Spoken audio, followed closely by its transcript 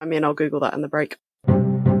I mean, I'll Google that in the break.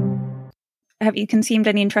 Have you consumed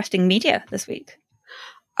any interesting media this week?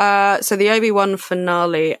 So the Obi-Wan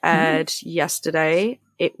finale aired yesterday.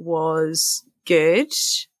 It was good.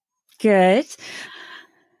 Good.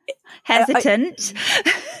 Hesitant.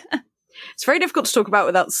 It's very difficult to talk about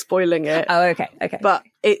without spoiling it. Oh, okay. But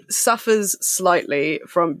it suffers slightly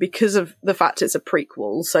because of the fact it's a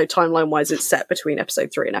prequel. So timeline-wise, it's set between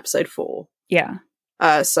episode 3 and episode 4. Yeah.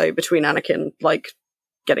 So between Anakin, like,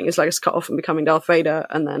 getting his legs cut off and becoming Darth Vader,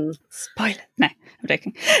 and then... Spoiler. No, I'm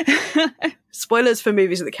joking. Spoilers for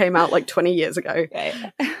movies that came out, like, 20 years ago. Yeah.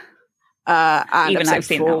 And even I've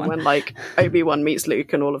seen 4, when, like, Obi-Wan meets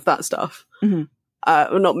Luke and all of that stuff. Mm-hmm.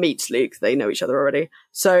 Well, not meets Luke, they know each other already.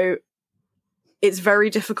 So... It's very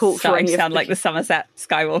difficult for any to sound like the Somerset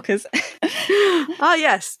Skywalkers.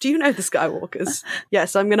 Yes. Do you know the Skywalkers?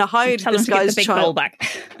 Yes, I'm going to hide this guy's child. I'm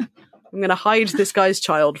going to hide this guy's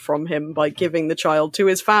child from him by giving the child to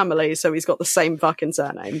his family, so he's got the same fucking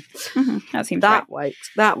surname. Mm-hmm. That seems that right.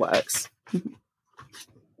 That works.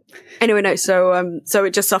 Anyway, no. So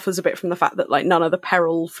it just suffers a bit from the fact that like none of the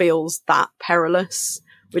peril feels that perilous.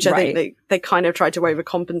 Which I think they kind of tried to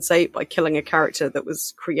overcompensate by killing a character that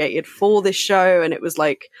was created for this show. And it was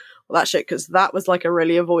like, well, that shit, because that was like a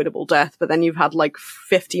really avoidable death. But then you've had like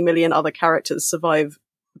 50 million other characters survive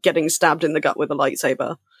getting stabbed in the gut with a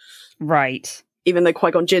lightsaber. Right. Even though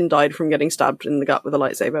Qui-Gon Jinn died from getting stabbed in the gut with a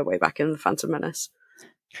lightsaber way back in The Phantom Menace.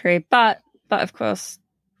 True. But of course,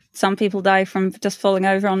 some people die from just falling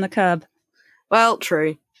over on the curb. Well,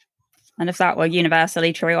 true. And if that were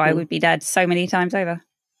universally true, I would be dead so many times over.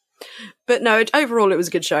 But no, overall it was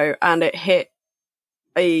a good show, and it hit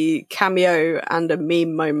a cameo and a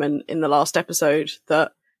meme moment in the last episode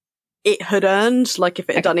that it had earned. Like, if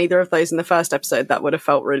it had done either of those in the first episode, that would have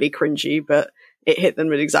felt really cringy, but it hit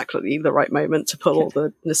them at exactly the right moment to pull all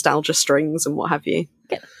the nostalgia strings and what have you.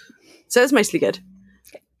 Good. So it's mostly good.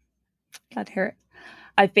 Glad to hear it.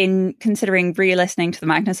 I've been considering re-listening to the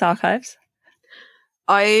Magnus Archives.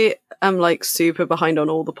 I am like super behind on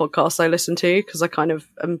all the podcasts I listen to because I kind of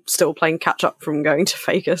am still playing catch up from going to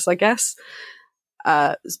Vegas, I guess.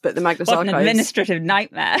 But the Magnus Archives... an administrative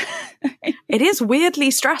nightmare. It is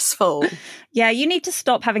weirdly stressful. Yeah, you need to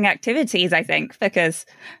stop having activities, I think, because...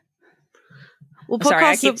 Well, sorry,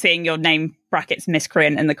 I keep seeing your name brackets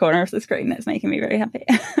miscreant in the corner of the screen. It's making me very happy.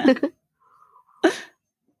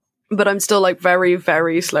 But I'm still like very,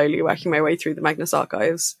 very slowly working my way through the Magnus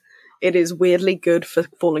Archives. It is weirdly good for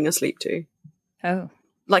falling asleep to. Oh.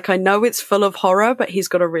 Like, I know it's full of horror, but he's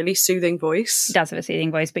got a really soothing voice. He does have a soothing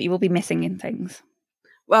voice, but you will be missing in things.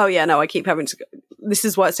 Well, yeah, no, I keep having to... This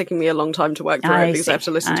is why it's taking me a long time to work through it, because I have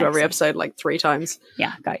to listen to every episode like 3 times.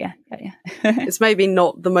 Yeah, got you. It's maybe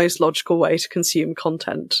not the most logical way to consume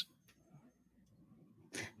content.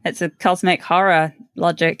 It's a cosmic horror.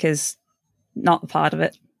 Logic is not a part of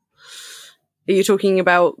it. Are you talking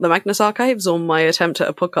about the Magnus Archives or my attempt at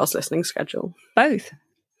a podcast listening schedule? Both.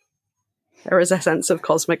 There is a sense of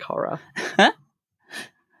cosmic horror.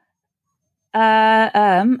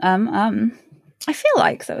 I feel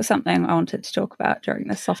like there was something I wanted to talk about during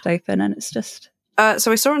this soft open, and it's just...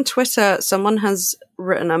 So I saw on Twitter someone has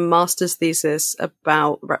written a master's thesis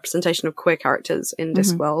about representation of queer characters in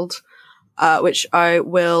Discworld, which I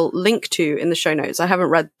will link to in the show notes. I haven't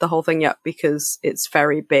read the whole thing yet because it's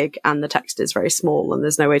very big and the text is very small and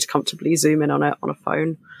there's no way to comfortably zoom in on it on a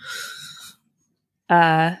phone.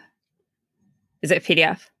 Is it a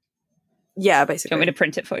PDF? Yeah, basically. Do you want me to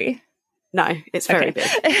print it for you? No, it's very big.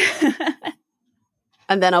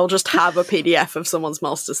 And then I'll just have a PDF of someone's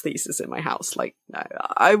master's thesis in my house. Like, no,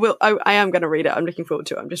 I am going to read it. I'm looking forward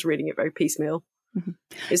to it. I'm just reading it very piecemeal. Mm-hmm.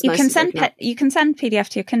 You can send PDF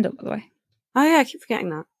to your Kindle, by the way. Oh yeah, I keep forgetting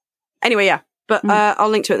that. Anyway, yeah, but I'll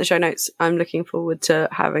link to it in the show notes. I'm looking forward to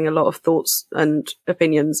having a lot of thoughts and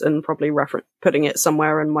opinions and probably putting it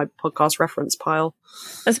somewhere in my podcast reference pile.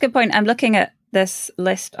 That's a good point. I'm looking at this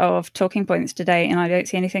list of talking points today and I don't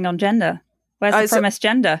see anything on gender. Where's the promised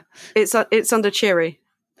gender? It's under cheery.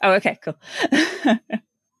 Oh, okay, cool.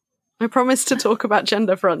 I promised to talk about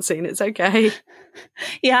gender, Francine. It's okay.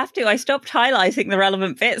 You have to. I stopped highlighting the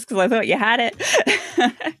relevant bits because I thought you had it.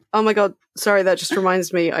 Oh my god, sorry, that just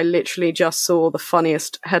reminds me. I literally just saw the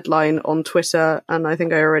funniest headline on Twitter, and I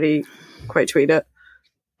think I already quote tweeted it.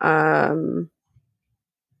 Oh,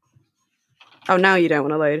 now you don't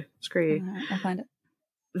want to load. Screw you. Right, I'll find it.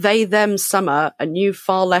 They Them Summer, a new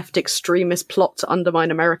far-left extremist plot to undermine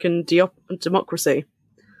American democracy.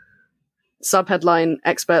 Subheadline,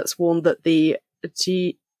 experts warned that the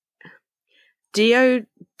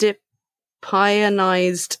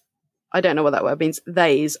deodepianized, I don't know what that word means,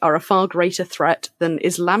 theys are a far greater threat than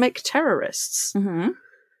Islamic terrorists. Mm-hmm.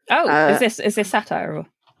 Oh, is this satire? Or?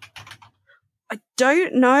 I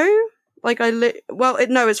don't know. Like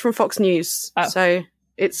it's from Fox News, so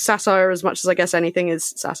it's satire as much as I guess anything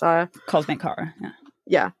is satire. Cosmic horror, yeah.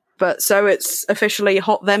 Yeah, but so it's officially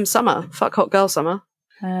Hot Them Summer. Fuck Hot Girl Summer.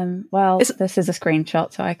 This is a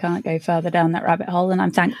screenshot, so I can't go further down that rabbit hole, and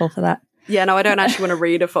I'm thankful for that. Yeah, no, I don't actually want to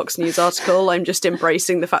read a Fox News article. I'm just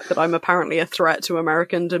embracing the fact that I'm apparently a threat to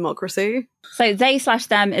American democracy. So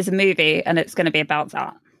They/Them is a movie, and it's going to be about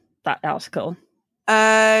that article.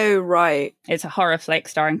 Oh, right. It's a horror flick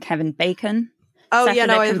starring Kevin Bacon. Oh, set yeah, in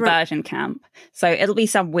a conversion camp. So it'll be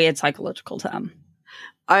some weird psychological term.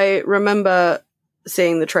 I remember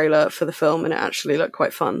seeing the trailer for the film, and it actually looked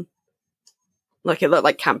quite fun. Like, it looked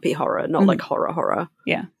like campy horror, not like horror.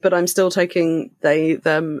 Yeah. But I'm still taking they,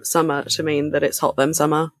 them, summer to mean that it's Hot Them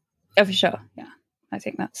Summer. Oh, for sure. Yeah. I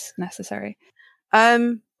think that's necessary.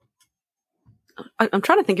 I'm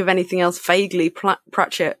trying to think of anything else vaguely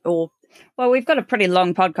Pratchett or... Well, we've got a pretty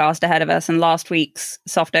long podcast ahead of us, and last week's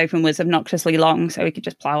soft open was obnoxiously long, so we could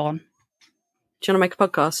just plow on. Do you want to make a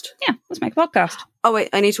podcast? Yeah, let's make a podcast. Oh, wait,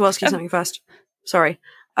 I need to ask you something first. Sorry.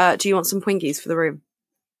 Do you want some Twinkies for the room?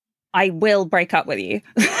 I will break up with you.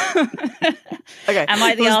 Okay. Am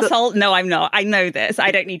I the arsehole? No, I'm not. I know this.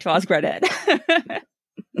 I don't need to ask Reddit.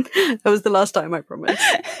 That was the last time, I promise.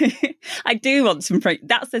 I do want some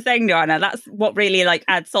That's the thing, Joanna. That's what really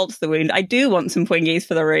adds salt to the wound. I do want some Twinkies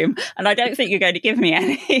for the room, and I don't think you're going to give me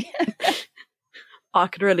any. I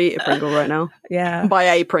could really eat a Pringle right now. Yeah. By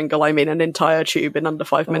a Pringle, I mean an entire tube in under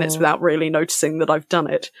 5 minutes without really noticing that I've done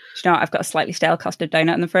it. Do you know what? I've got a slightly stale custard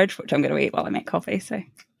donut in the fridge, which I'm going to eat while I make coffee, so...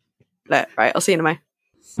 Right, I'll see you in a minute.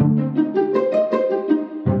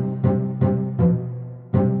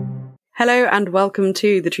 Hello and welcome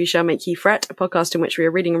to The Tree Shall Make Ye Fret, a podcast in which we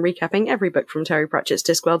are reading and recapping every book from Terry Pratchett's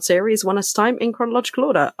Discworld series, one at a time in chronological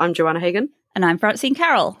order. I'm Joanna Hagan. And I'm Francine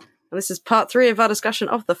Carroll. And this is part 3 of our discussion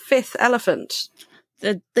of The Fifth Elephant.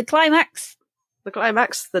 The climax. The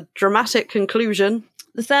climax, the dramatic conclusion.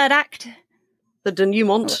 The third act. The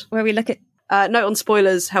denouement. Where we look at... Note on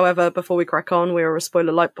spoilers, however, before we crack on, we are a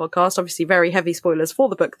spoiler-light podcast. Obviously, very heavy spoilers for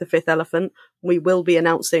the book The Fifth Elephant. We will be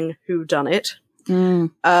announcing who done it.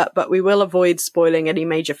 But we will avoid spoiling any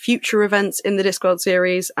major future events in the Discworld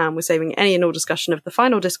series, and we're saving any and all discussion of the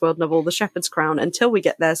final Discworld novel, The Shepherd's Crown, until we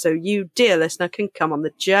get there, so you, dear listener, can come on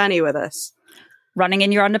the journey with us. Running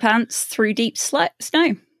in your underpants through deep snow.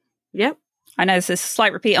 Yep. I know this is a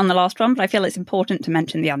slight repeat on the last one, but I feel it's important to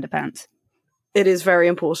mention the underpants. It is very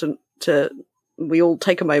important we all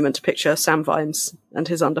take a moment to picture Sam Vimes and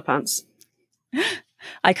his underpants.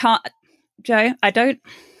 I can't, Joe, I don't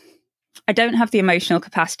have the emotional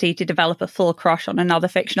capacity to develop a full crush on another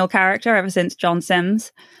fictional character ever since John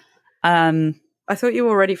Sims. I thought you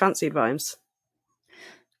already fancied Vimes.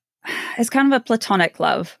 It's kind of a platonic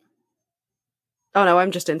love. Oh no, I'm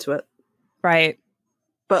just into it. Right.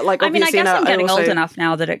 But I guess I'm getting old enough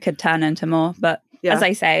now that it could turn into more, but as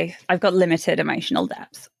I say, I've got limited emotional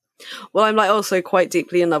depth. Well, I'm also quite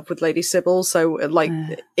deeply in love with Lady Sybil, so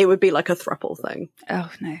it would be like a throuple thing.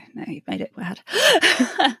 Oh no, you made it bad.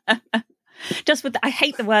 Just I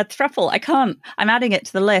hate the word throuple. I can't. I'm adding it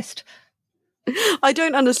to the list. I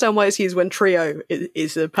don't understand why it's used when trio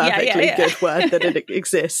is a perfectly good word that it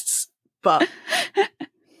exists. But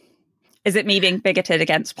is it me being bigoted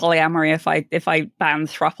against polyamory if I ban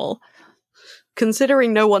throuple?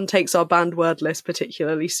 Considering no one takes our banned word list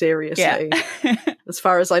particularly seriously, as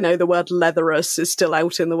far as I know, the word leatherous is still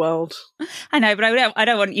out in the world. I know, but I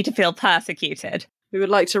don't want you to feel persecuted. We would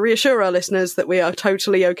like to reassure our listeners that we are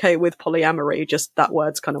totally okay with polyamory. Just that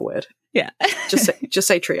word's kind of weird. Yeah, just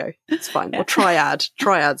say trio. It's fine. Yeah. Or triad.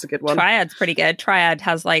 Triad's a good one. Triad's pretty good. Triad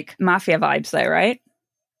has mafia vibes, though, right?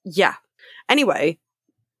 Yeah. Anyway,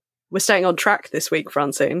 we're staying on track this week,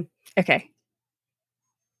 Francine. Okay.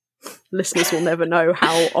 Listeners will never know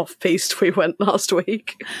how off-piste we went last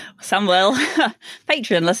week. Some will.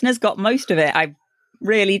 Patreon listeners got most of it. I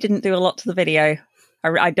really didn't do a lot to the video.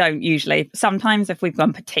 I don't usually. Sometimes if we've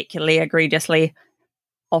gone particularly egregiously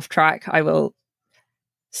off track, I will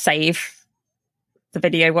save the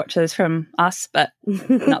video watchers from us, but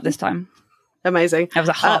not this time. Amazing. There was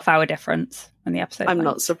a half-hour difference in the episode. I'm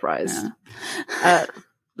not surprised. Yeah.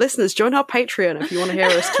 Listeners, join our Patreon if you want to hear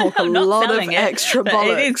us talk a lot of extra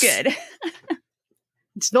bollocks. It is good.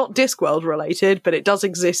 It's not Discworld related, but it does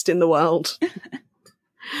exist in the world.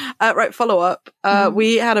 Right, follow up.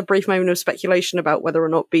 We had a brief moment of speculation about whether or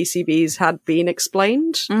not BCBs had been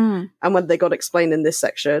explained and whether they got explained in this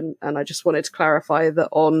section. And I just wanted to clarify that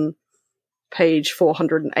on page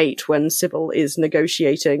 408, when Sybil is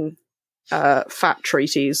negotiating fat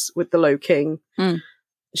treaties with the Low King,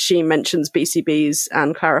 she mentions BCBs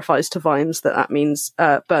and clarifies to Vimes that means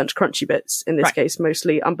burnt crunchy bits, in this case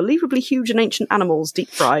mostly unbelievably huge and ancient animals deep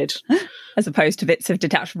fried. As opposed to bits of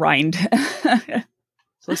detached rind.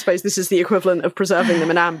 So I suppose this is the equivalent of preserving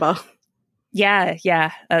them in amber. Yeah.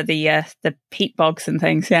 The peat bogs and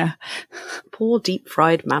things, yeah. Poor deep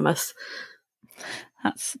fried mammoth.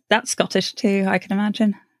 That's Scottish too, I can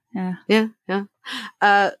imagine. Yeah.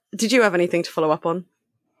 Did you have anything to follow up on?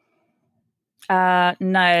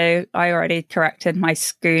 No, I already corrected my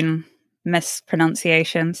Scoon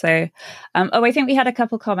mispronunciation. So, I think we had a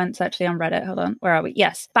couple comments actually on Reddit. Hold on, where are we?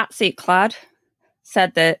 Yes, Batsuit Clad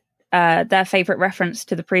said that their favourite reference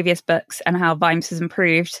to the previous books and how Vimes has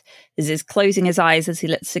improved is his closing his eyes as he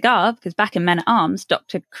lit a cigar, because back in Men at Arms,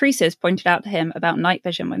 Dr. Cruces pointed out to him about night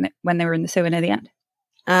vision when they were in the sewer near the end.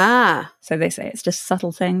 So they say it's just a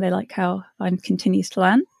subtle thing. They like how Vimes continues to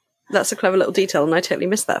learn. That's a clever little detail, and I totally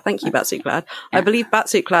missed that. Thank you, Batsuit Clad. Yeah. I believe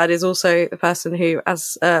Batsuit Clad is also the person who,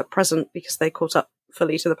 as present, because they caught up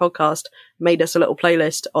fully to the podcast, made us a little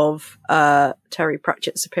playlist of Terry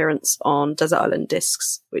Pratchett's appearance on Desert Island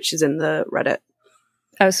Discs, which is in the Reddit.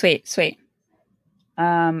 Oh, sweet.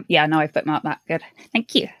 No, I've bookmarked that. Good.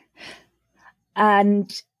 Thank you.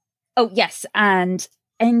 And, yes, and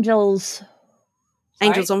Angels...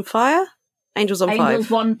 Angels on Fire? Angels on Fire. Angels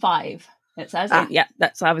 1-5. It says, yeah,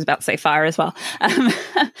 that's I was about to say fire as well.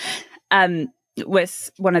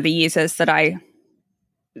 With one of the users that I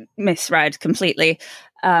misread completely,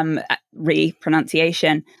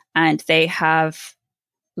 re-pronunciation, and they have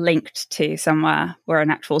linked to somewhere where an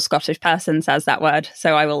actual Scottish person says that word.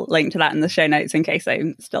 So I will link to that in the show notes in case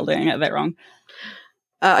I'm still doing it a bit wrong.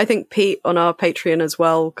 I think Pete on our Patreon as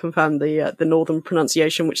well confirmed the northern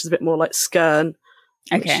pronunciation, which is a bit more like skern.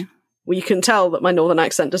 Okay. Well, you can tell that my northern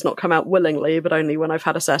accent does not come out willingly, but only when I've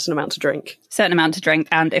had a certain amount to drink. Certain amount to drink,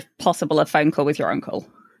 and if possible, a phone call with your uncle.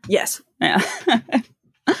 Yes. Yeah.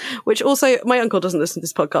 Which also, my uncle doesn't listen to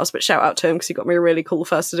this podcast, but shout out to him because he got me a really cool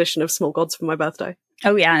first edition of Small Gods for my birthday.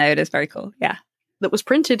 Oh yeah, no, it is very cool. Yeah. That was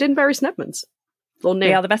printed in Bury St Edmunds. Or near.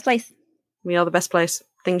 We are the best place. We are the best place.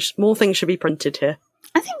 More things should be printed here.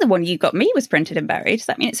 I think the one you got me was printed in Bury. Does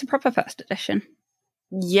that mean it's a proper first edition?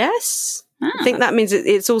 Yes. I think that means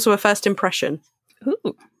it's also a first impression.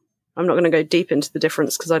 Ooh. I'm not going to go deep into the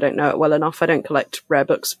difference because I don't know it well enough. I don't collect rare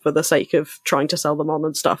books for the sake of trying to sell them on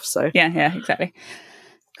and stuff. So yeah, exactly.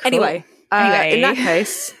 Cool. Anyway, in that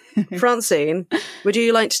case, Francine, would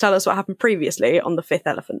you like to tell us what happened previously on The Fifth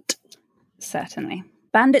Elephant? Certainly.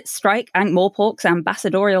 Bandits strike Ankh-Morpork's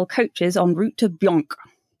ambassadorial coaches en route to Bionk.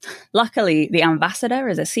 Luckily, the ambassador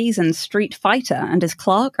is a seasoned street fighter and his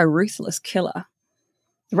clerk a ruthless killer.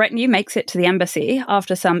 The retinue makes it to the embassy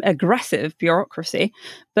after some aggressive bureaucracy,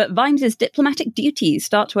 but Vimes' diplomatic duties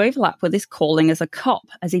start to overlap with his calling as a cop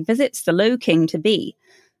as he visits the Low King-to-be.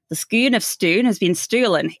 The Scoon of Stoon has been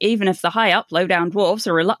stolen, even if the high-up, low-down dwarves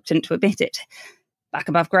are reluctant to admit it. Back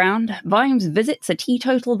above ground, Vimes visits a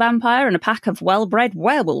teetotal vampire and a pack of well-bred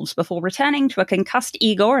werewolves before returning to a concussed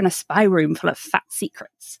Igor and a spy room full of fat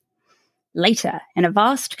secrets. Later, in a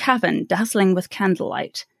vast cavern dazzling with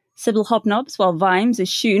candlelight, Sybil hobnobs while Vimes is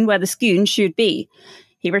shewn where the Scoon should be.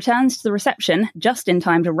 He returns to the reception just in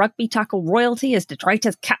time to rugby tackle royalty as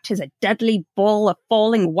detritus catches a deadly ball of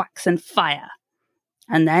falling wax and fire.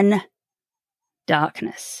 And then,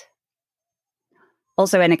 darkness.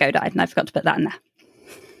 Also, Inigo died, and I forgot to put that in there.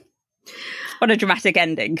 What a dramatic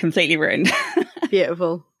ending, completely ruined.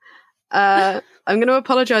 Beautiful. I'm going to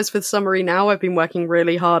apologise for the summary now. I've been working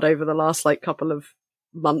really hard over the last couple of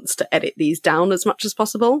months to edit these down as much as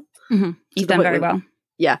possible. Mm-hmm. You've done very well.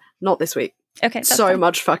 Yeah, not this week. Okay, so fine.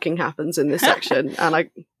 Much fucking happens in this section, and I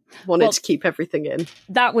wanted to keep everything in.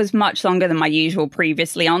 That was much longer than my usual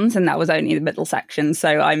previously ons, and that was only the middle section,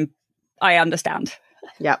 so I understand.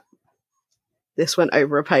 Yep. This went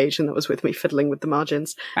over a page, and that was with me fiddling with the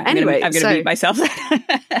margins. Right, anyway, I'm going to beat myself.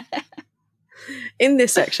 In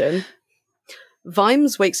this section,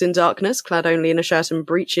 Vimes wakes in darkness, clad only in a shirt and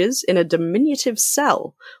breeches, in a diminutive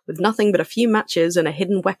cell, with nothing but a few matches and a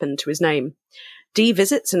hidden weapon to his name. Dee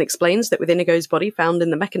visits and explains that with Inigo's body found in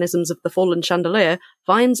the mechanisms of the fallen chandelier,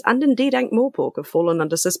 Vimes and indeed Ankh-Morpork have fallen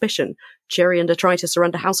under suspicion. Cherry and Detritus are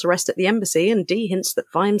under house arrest at the embassy, and Dee hints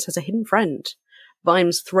that Vimes has a hidden friend.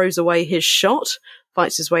 Vimes throws away his shot,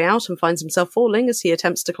 fights his way out, and finds himself falling as he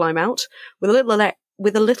attempts to climb out.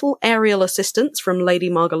 With a little aerial assistance from Lady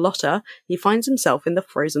Margalotta, he finds himself in the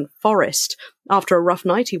frozen forest. After a rough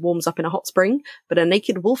night, he warms up in a hot spring, but a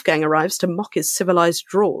naked Wolfgang arrives to mock his civilized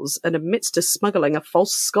drawers and admits to smuggling a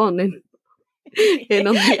false scone in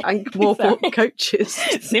on the Ankh-Morpork coaches.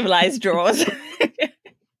 Civilized drawers.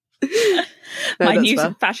 My new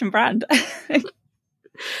fashion brand.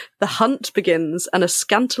 The hunt begins, and a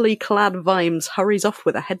scantily clad Vimes hurries off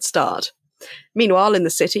with a head start. Meanwhile, in the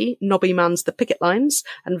city, Nobby mans the picket lines,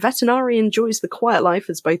 and Vetinari enjoys the quiet life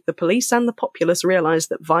as both the police and the populace realise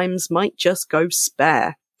that Vimes might just go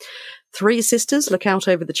spare. Three sisters look out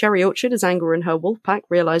over the cherry orchard as Angua and her wolf pack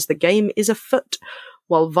realise the game is afoot,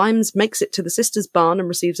 while Vimes makes it to the sisters' barn and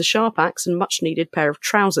receives a sharp axe and much-needed pair of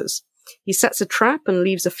trousers. He sets a trap and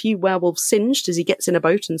leaves a few werewolves singed as he gets in a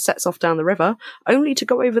boat and sets off down the river, only to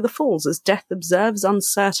go over the falls as Death observes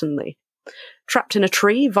uncertainly. Trapped in a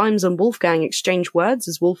tree, Vimes and Wolfgang exchange words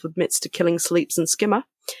as Wolf admits to killing Sleeps and Skimmer.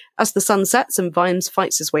 As the sun sets and Vimes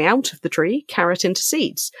fights his way out of the tree, Carrot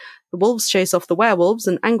intercedes. The wolves chase off the werewolves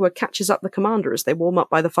and Angua catches up the commander as they warm up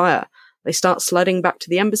by the fire. They start sledding back to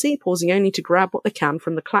the embassy, pausing only to grab what they can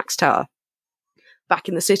from the Clax Tower. Back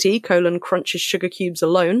in the city, Colin crunches sugar cubes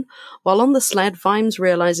alone, while on the sled, Vimes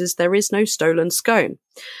realises there is no stolen scone.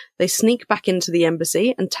 They sneak back into the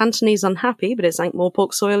embassy, and Tantony's unhappy, but it's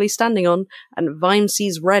Ankh-Morpork soil he's standing on, and Vimes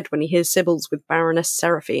sees red when he hears Sybil's with Baroness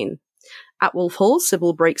Seraphine. At Wolf Hall,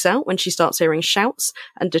 Sybil breaks out when she starts hearing shouts,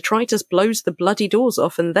 and Detritus blows the bloody doors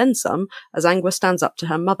off and then some as Angua stands up to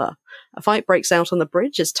her mother. A fight breaks out on the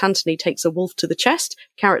bridge as Tantony takes a wolf to the chest,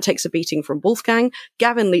 Carrot takes a beating from Wolfgang,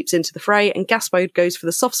 Gavin leaps into the fray, and Gaspode goes for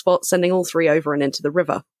the soft spot, sending all three over and into the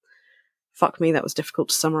river. Fuck me, that was difficult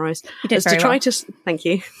to summarise. You did very well. Thank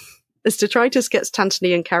you. As Detritus gets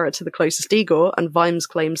Tantony and Carrot to the closest Igor, and Vimes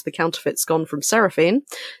claims the counterfeit's gone from Seraphine,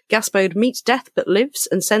 Gaspode meets death but lives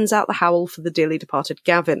and sends out the howl for the dearly departed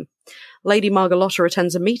Gavin. Lady Margalotta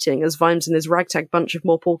attends a meeting as Vimes and his ragtag bunch of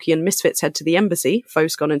Morporkian misfits head to the embassy,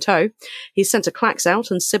 Foscon in tow. He's sent a Clax out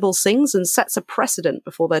and Sybil sings and sets a precedent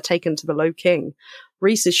before they're taken to the Low King.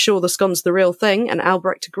 Rhys is sure the scon's the real thing, and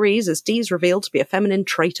Albrecht agrees as Dee's revealed to be a feminine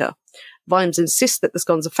traitor. Vimes insists that the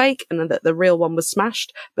scon's a fake and that the real one was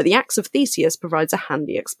smashed, but the axe of Theseus provides a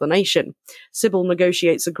handy explanation. Sybil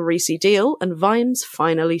negotiates a greasy deal, and Vimes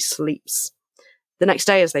finally sleeps. The next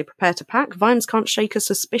day, as they prepare to pack, Vimes can't shake a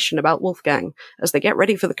suspicion about Wolfgang. As they get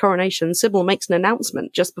ready for the coronation, Sybil makes an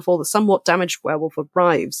announcement just before the somewhat damaged werewolf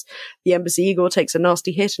arrives. The embassy Igor takes a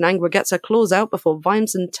nasty hit and Angua gets her claws out before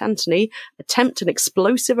Vimes and Tantony attempt an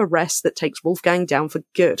explosive arrest that takes Wolfgang down for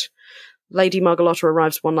good. Lady Margalotta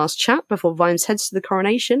arrives for one last chat before Vimes heads to the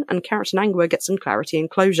coronation and Carrot and Angua get some clarity and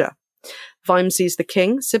closure. Vimes sees the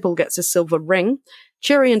king, Sybil gets a silver ring,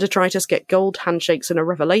 Cherry and Detritus get gold handshakes and a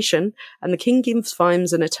revelation, and the king gives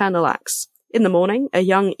Vimes an eternal axe. In the morning, a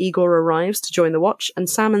young Igor arrives to join the watch, and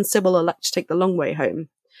Sam and Sybil elect to take the long way home.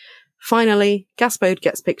 Finally, Gaspode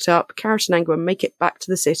gets picked up, Carrot and Angua make it back to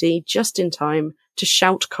the city just in time to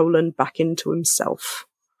shout Colin back into himself.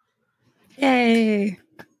 Yay!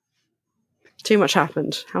 Too much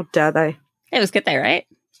happened. How dare they? It was good though, right?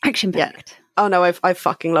 Action-packed. Yeah. Oh no, I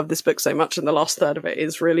fucking love this book so much, and the last third of it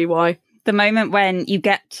is really why. The moment when you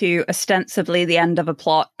get to ostensibly the end of a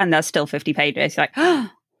plot and there's still 50 pages, you're like, oh,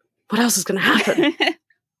 what else is going to happen?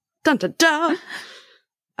 Dun dun dun!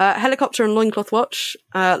 Helicopter and loincloth watch.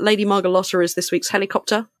 Lady Margalotta is this week's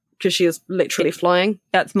helicopter, because she is literally flying.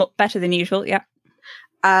 That's better than usual, yeah.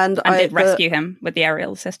 And I did rescue him with the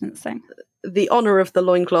aerial assistance thing. The honour of the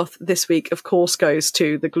loincloth this week, of course, goes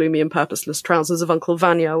to the gloomy and purposeless trousers of Uncle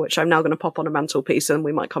Vanya, which I'm now going to pop on a mantelpiece, and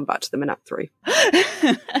we might come back to them in Act 3.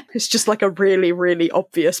 It's just like a really, really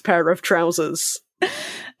obvious pair of trousers.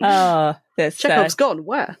 Oh, this Chekhov's gone.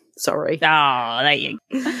 Where? Sorry. Oh, there you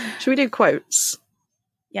go. Should we do quotes?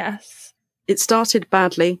 Yes. It started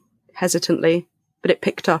badly, hesitantly, but it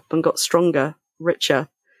picked up and got stronger, richer.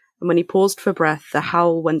 And when he paused for breath, the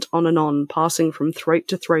howl went on, passing from throat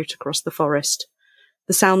to throat across the forest.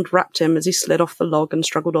 The sound wrapped him as he slid off the log and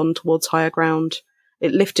struggled on towards higher ground.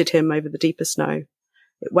 It lifted him over the deeper snow.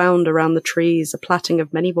 It wound around the trees, a plaiting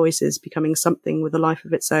of many voices becoming something with a life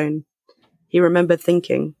of its own. He remembered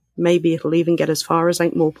thinking, maybe it'll even get as far as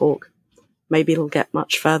Ankh-Morpork. Maybe it'll get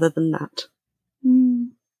much further than that.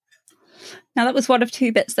 Now that was one of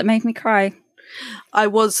two bits that made me cry. I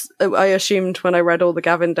assumed when I read all the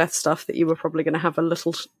Gavin death stuff that you were probably going to have a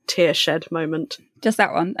little tear shed moment. Just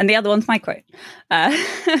that one. And the other one's my quote.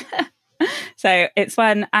 So it's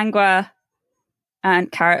when Angua and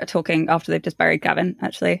Carrot are talking after they've just buried Gavin,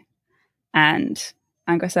 actually. And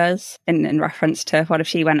Angua says, in reference to what if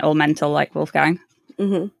she went all mental like Wolfgang?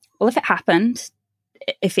 Mm-hmm. Well, if it happened,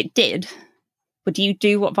 if it did, would you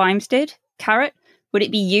do what Vimes did? Carrot, would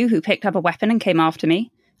it be you who picked up a weapon and came after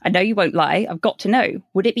me? I know you won't lie. I've got to know.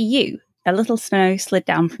 Would it be you? A little snow slid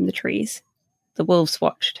down from the trees. The wolves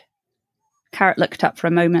watched. Carrot looked up for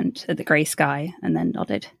a moment at the grey sky and then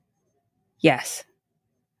nodded. Yes.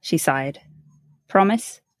 She sighed.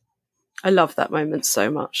 Promise? I love that moment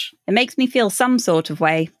so much. It makes me feel some sort of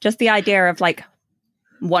way. Just the idea of like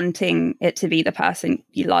wanting it to be the person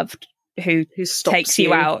you loved who takes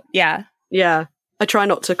you out. Yeah. Yeah. I try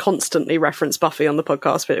not to constantly reference Buffy on the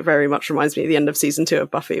podcast, but it very much reminds me of the end of season 2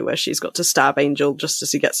 of Buffy, where she's got to stab Angel just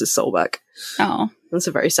as he gets his soul back. Oh. That's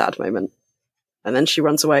a very sad moment. And then she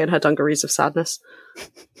runs away in her dungarees of sadness.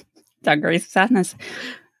 Dungarees of sadness.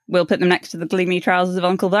 We'll put them next to the gloomy trousers of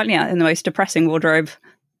Uncle Vanya in the most depressing wardrobe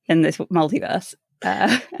in this multiverse.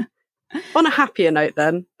 On a happier note,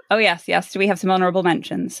 then. Oh, yes. Do we have some honourable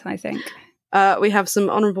mentions, I think? We have some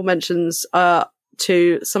honourable mentions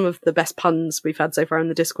to some of the best puns we've had so far in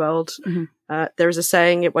the Discworld. Mm-hmm. There is a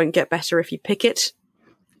saying, it won't get better if you pick it.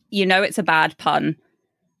 You know it's a bad pun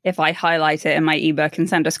if I highlight it in my ebook and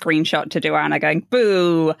send a screenshot to Duana going,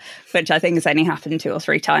 boo, which I think has only happened 2 or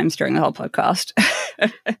 3 times during the whole podcast.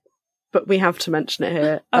 But we have to mention it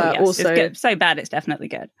here. Oh, yes, also, it's good. So bad, it's definitely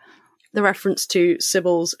good. The reference to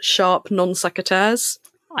Sybil's sharp non-sequiturs.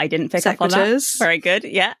 I didn't pick up on that. Very good,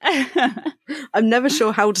 yeah. I'm never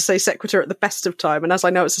sure how to say sequitur at the best of time, and as I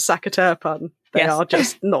know it's a sacateur pun, they are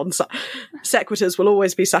just sequiturs will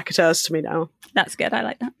always be sacateurs to me now. That's good, I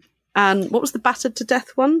like that. And what was the battered to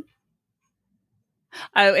death one?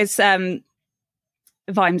 Oh, it's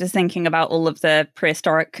Vimes is thinking about all of the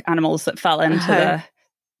prehistoric animals that fell into the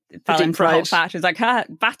hot fat. It's like,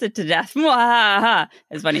 battered to death.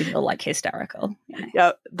 Is when you feel like hysterical. You know?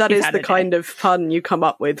 Yeah, that is the kind of pun you come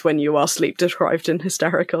up with when you are sleep deprived and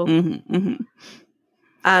hysterical. Mm-hmm, mm-hmm.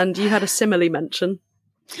 And you had a simile mention.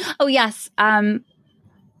 Oh, yes.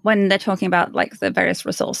 When they're talking about like the various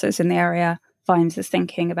resources in the area, Vimes is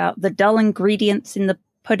thinking about the dull ingredients in the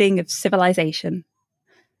pudding of civilization,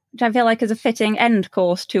 which I feel like is a fitting end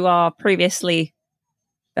course to our previously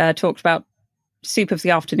talked about soup of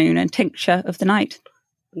the afternoon and tincture of the night.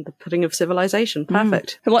 And the pudding of civilization.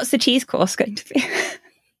 Perfect. What's the cheese course going to be?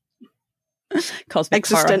 Cosmic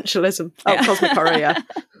existentialism. Horror. Oh, cosmic horror, yeah.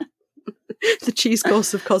 The cheese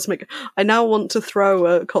course of cosmic... I now want to throw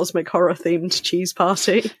a cosmic horror themed cheese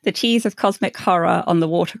party. The cheese of cosmic horror on the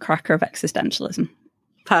water cracker of existentialism.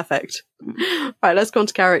 Perfect. Right, let's go on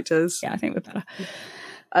to characters. Yeah, I think we're better.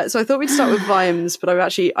 So I thought we'd start with Vimes, but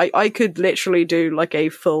I could literally do like a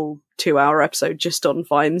full 2-hour episode just on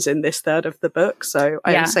Vimes in this third of the book. So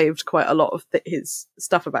I have saved quite a lot of his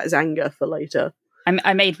stuff about his anger for later.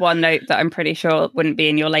 I made one note that I'm pretty sure wouldn't be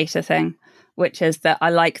in your later thing, which is that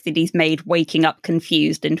I like that he's made waking up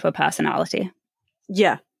confused into a personality.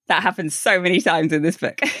 Yeah. That happens so many times in this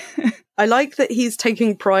book. I like that he's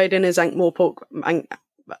taking pride in his Ankh-Morpork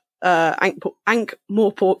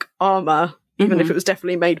armour, even if it was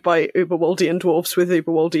definitely made by Uberwaldian dwarves with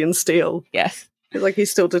Uberwaldian steel. Yes. It's like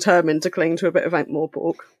he's still determined to cling to a bit of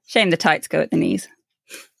Ankh-Morpork. Shame the tights go at the knees.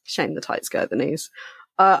 Shame the tights go at the knees.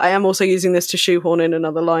 I am also using this to shoehorn in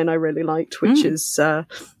another line I really liked, which is there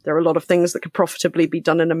are a lot of things that could profitably be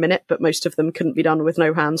done in a minute, but most of them couldn't be done with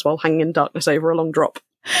no hands while hanging in darkness over a long drop.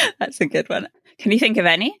 That's a good one. Can you think of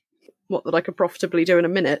any? What, that I could profitably do in a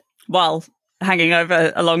minute? While hanging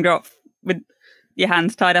over a long drop with your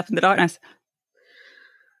hands tied up in the darkness?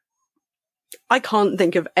 I can't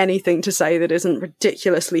think of anything to say that isn't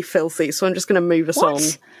ridiculously filthy, so I'm just going to move us on.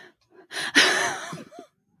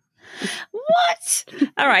 What?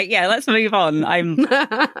 All right, yeah, let's move on. I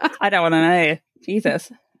don't want to know.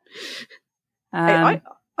 Jesus. Hey,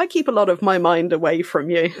 I keep a lot of my mind away from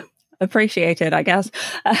you. Appreciated, I guess.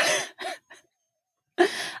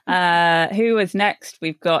 Who was next?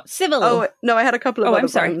 We've got Sybil. Oh, no, I had a couple of other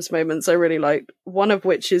Vimes moments I really liked. One of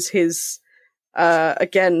which is his,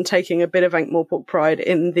 again, taking a bit of Ankh-Morpork pride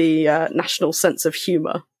in the national sense of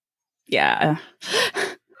humour. Yeah.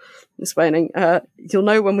 Explaining, you'll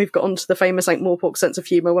know when we've got onto the famous Ankh-Morpork sense of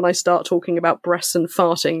humour when I start talking about breasts and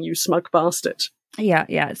farting, you smug bastard. Yeah,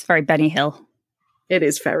 it's very Benny Hill. It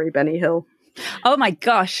is very Benny Hill. Oh my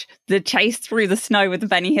gosh, the chase through the snow with the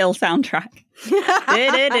Benny Hill soundtrack.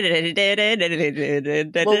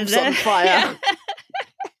 Wolves on fire. Yeah.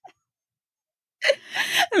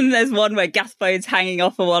 And there's one where Gaspo's hanging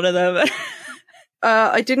off of one of them.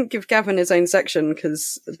 I didn't give Gavin his own section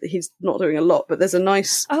because he's not doing a lot, but there's a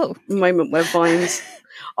nice moment where Vimes...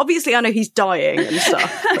 Obviously, I know he's dying and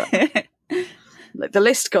stuff, but like, the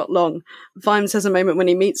list got long. Vimes has a moment when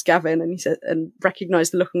he meets Gavin and he said, and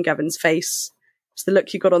recognised the look on Gavin's face. It's the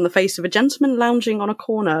look you got on the face of a gentleman lounging on a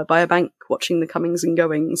corner by a bank, watching the comings and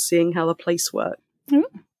goings, seeing how the place worked.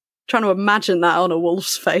 Trying to imagine that on a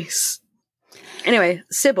wolf's face. Anyway,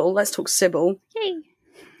 Sybil, let's talk Sybil. Yay.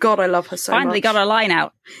 God, I love her so much. Finally got her line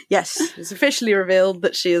out. Yes, it's officially revealed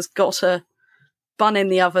that she has got a bun in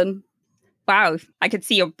the oven. Wow, I could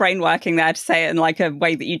see your brain working there to say it in like a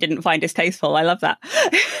way that you didn't find distasteful. I love that.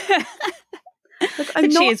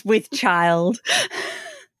 Look, She is with child.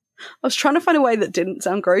 I was trying to find a way that didn't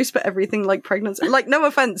sound gross, but everything like pregnancy, like no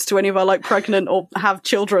offense to any of our like pregnant or have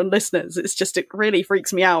children listeners. It's just, it really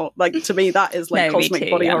freaks me out. Like to me, that is like cosmic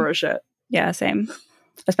body horror shit. Yeah, same.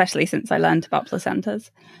 Especially since I learned about placentas.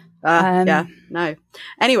 Yeah, no.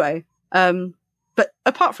 Anyway, but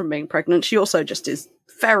apart from being pregnant, she also just is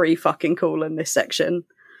very fucking cool in this section.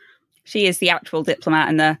 She is the actual diplomat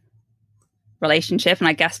in the relationship, and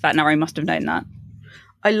I guess Vetinari must have known that.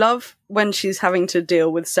 I love when she's having to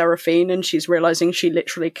deal with Seraphine and she's realizing she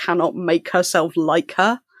literally cannot make herself like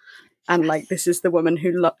her. And like, this is the woman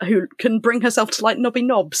who can bring herself to like knobby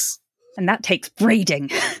knobs. And that takes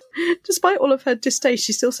breeding. Despite all of her distaste,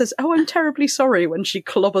 she still says, "Oh, I'm terribly sorry," when she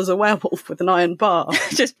clobbers a werewolf with an iron bar.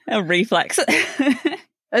 Just a reflex.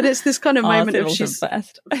 And it's this kind of moment of Sybil's the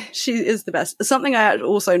best. She is the best. Something I had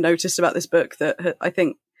also noticed about this book that I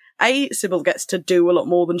think, Sybil gets to do a lot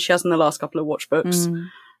more than she has in the last couple of watch books,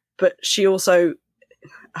 but she also,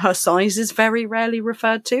 her size is very rarely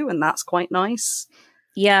referred to, and that's quite nice.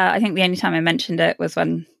 Yeah, I think the only time I mentioned it was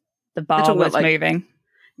when the bar was moving.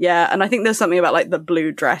 Yeah, and I think there's something about like the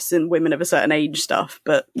blue dress and women of a certain age stuff,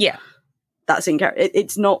 but yeah, that's in character.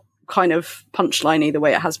 It's not kind of punchliney the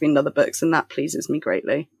way it has been in other books, and that pleases me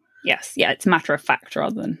greatly. Yes, yeah, it's matter of fact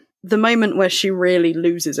rather than... The moment where she really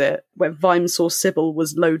loses it, where Vimes saw Sybil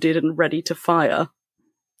was loaded and ready to fire.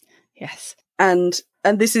 Yes. And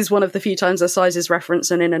this is one of the few times her size is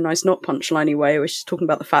referenced, and in a nice not punchliney way, where she's talking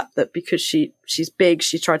about the fact that because she's big,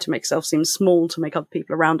 she's tried to make herself seem small to make other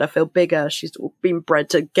people around her feel bigger. She's been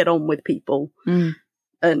bred to get on with people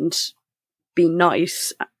and be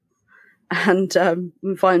nice. And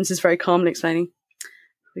Vimes is very calmly explaining,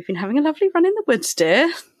 "We've been having a lovely run in the woods,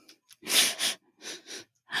 dear."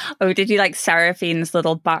 Oh, did you like Seraphine's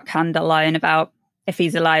little backhander line about, if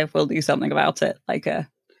he's alive, we'll do something about it? Like a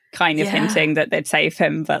kind of hinting that they'd save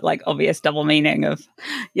him, but like obvious double meaning of...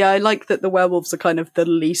 Yeah, I like that the werewolves are kind of the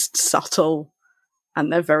least subtle,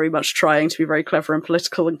 and they're very much trying to be very clever and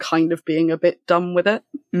political and kind of being a bit dumb with it.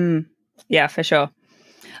 Yeah, for sure.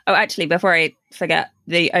 Oh, actually, before I forget,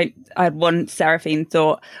 I had one Seraphine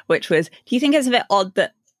thought, which was, do you think it's a bit odd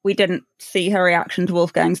that we didn't see her reaction to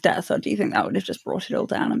Wolfgang's death, or do you think that would have just brought it all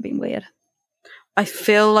down and been weird? I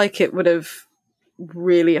feel like it would have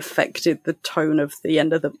really affected the tone of the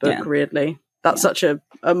end of the book, really. That's such a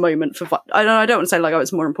moment for... I don't want to say like, oh,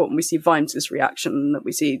 it's more important we see Vimes' reaction than that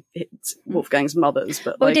we see Wolfgang's mother's,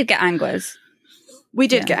 but well, we did get Angwer's. We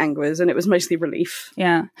did get Angwer's, and it was mostly relief.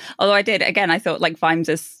 Yeah. Although I thought like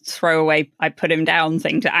Vimes' throwaway I put him down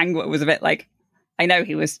thing to Angwer was a bit like, I know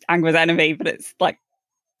he was Angwer's enemy, but it's like,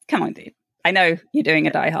 come on, dude. I know you're doing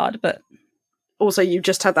a Die Hard, but... Also, you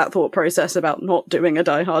just had that thought process about not doing a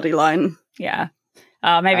Die Hardy line. Yeah.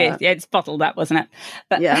 Maybe it's bottled up, wasn't it?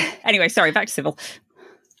 But anyway, sorry, back to Sybil.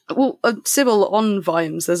 Well, Sybil on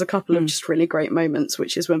Vimes, there's a couple of just really great moments,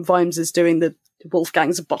 which is when Vimes is doing the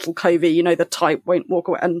Wolfgang's bottle covey, the type won't walk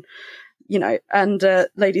away, and, and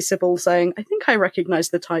Lady Sybil saying, "I think I recognise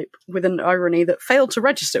the type," with an irony that failed to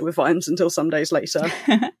register with Vimes until some days later.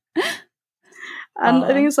 And I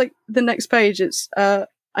think it's like the next page, it's, "I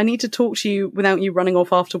need to talk to you without you running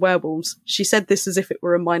off after werewolves." She said this as if it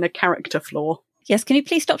were a minor character flaw. Yes, can you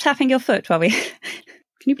please stop tapping your foot while we...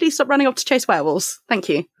 Can you please stop running off to chase werewolves? Thank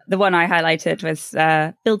you. The one I highlighted was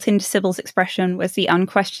built into Sybil's expression was the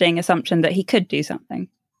unquestioning assumption that he could do something.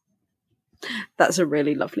 That's a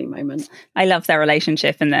really lovely moment. I love their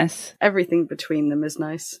relationship in this. Everything between them is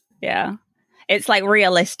nice. Yeah. It's like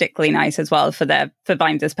realistically nice as well for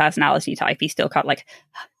Vimes' personality type. He still can't like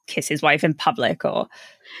kiss his wife in public or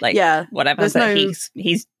like whatever. But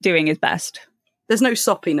he's doing his best. There's no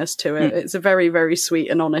soppiness to it. It's a very, very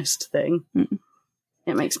sweet and honest thing.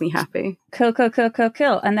 It makes me happy. Cool.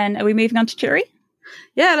 And then are we moving on to Churi?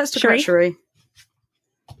 Yeah, let's talk about Churi.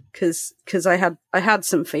 Because I had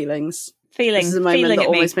some feelings. This is a moment that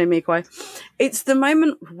almost made me cry. It's the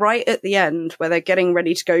moment right at the end where they're getting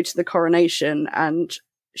ready to go to the coronation, and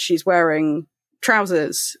she's wearing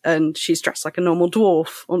trousers and she's dressed like a normal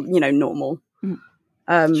dwarf, or normal.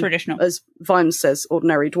 Traditional, as Vimes says,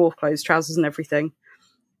 ordinary dwarf clothes, trousers and everything.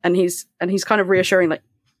 And he's kind of reassuring, like,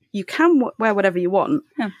 you can wear whatever you want.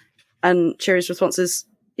 Yeah. And Churi's response is,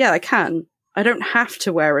 yeah, I can. I don't have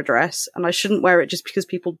to wear a dress, and I shouldn't wear it just because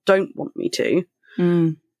people don't want me to.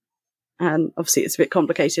 And obviously it's a bit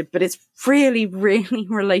complicated, but it's really, really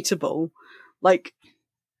relatable. Like,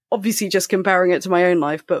 obviously just comparing it to my own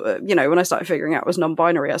life, but, when I started figuring out I was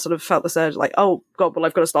non-binary, I sort of felt this urge, like, oh, God, well,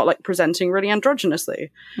 I've got to start, like, presenting really androgynously.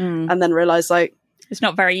 And then realised, like... It's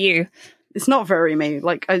not very you. It's not very me.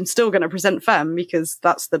 Like, I'm still going to present femme because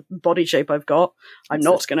that's the body shape I've got. I'm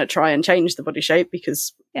not going to try and change the body shape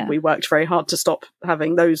because we worked very hard to stop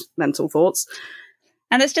having those mental thoughts.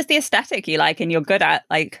 And it's just the aesthetic you like and you're good at.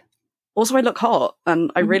 Like, also, I look hot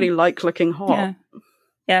and I really like looking hot.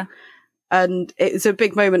 Yeah. And it's a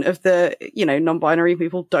big moment of the, non-binary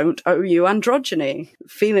people don't owe you androgyny.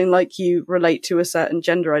 Feeling like you relate to a certain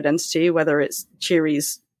gender identity, whether it's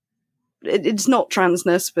Chiri's. It's not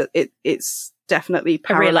transness, but it's definitely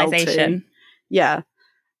parallel a realization. To. Yeah.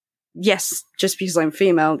 Yes, just because I'm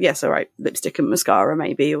female, yes, all right, lipstick and mascara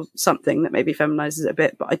maybe, or something that maybe feminizes it a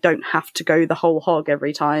bit, but I don't have to go the whole hog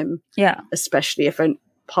every time. Yeah. Especially if I'm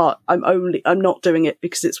not doing it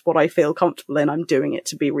because it's what I feel comfortable in. I'm doing it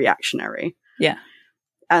to be reactionary. Yeah.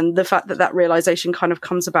 And the fact that realization kind of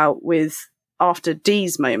comes about after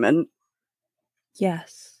Dee's moment.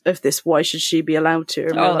 Yes. Of this, why should she be allowed to?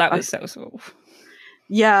 That was so.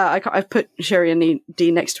 Yeah, I've put Sherry and Dee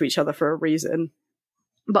next to each other for a reason.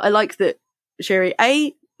 But I like that Sherry,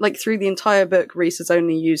 through the entire book, Rhys has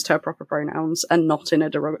only used her proper pronouns and not in a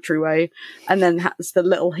derogatory way. And then has the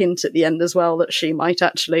little hint at the end as well that she might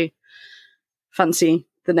actually fancy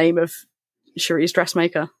the name of Sherry's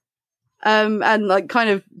dressmaker. And kind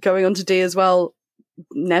of going on to Dee as well,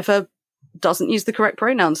 never doesn't use the correct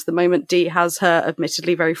pronouns. The moment Dee has her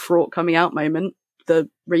admittedly very fraught coming out moment, the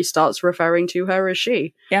restarts referring to her as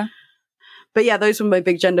she. Yeah. But yeah, those were my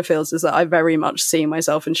big gender feels, is that I very much see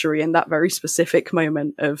myself and Cherie in that very specific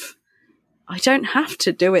moment of, I don't have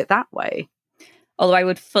to do it that way. Although I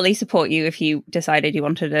would fully support you if you decided you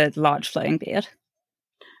wanted a large flowing beard.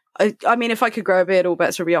 I mean, if I could grow a beard, all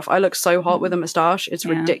bets would be off. I look so hot with a moustache. It's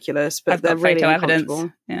ridiculous, but they're really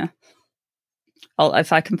uncomfortable. Yeah.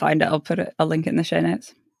 If I can find it, I'll link it in the show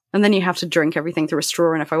notes. And then you have to drink everything through a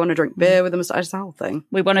straw. And if I want to drink beer with a moustache, the whole thing.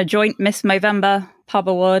 We won a joint Miss Movember pub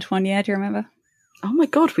award one year. Do you remember? Oh my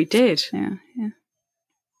God, we did. Yeah.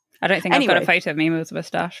 I don't think I've got a photo of me with a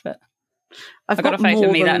moustache, but I've got a photo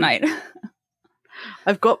of me that night.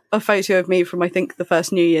 I've got a photo of me from, I think, the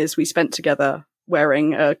first New Year's we spent together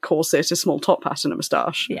wearing a corset, a small top hat and a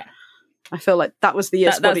moustache. Yeah. I feel like that was the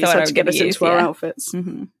year Spotty had to get us into our outfits.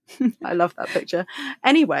 Mm-hmm. I love that picture.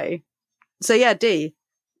 Anyway, so yeah, Dee.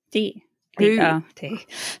 Dee. Oh,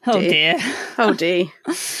 dear. Oh, Dee.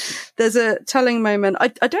 There's a telling moment. I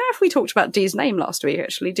don't know if we talked about Dee's name last week,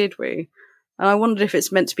 actually, did we? And I wondered if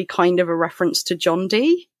it's meant to be kind of a reference to John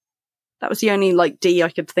Dee. That was the only, Dee I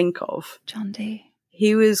could think of. John Dee.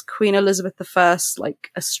 He was Queen Elizabeth I,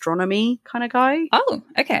 astronomy kind of guy. Oh,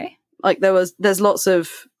 okay. There's lots of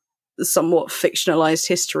somewhat fictionalized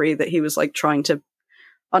history that he was trying to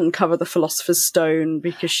uncover the Philosopher's Stone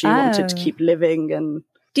because she wanted to keep living. And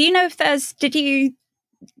do you know if did you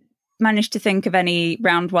manage to think of any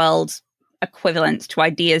round world equivalents to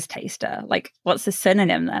ideas taster? What's the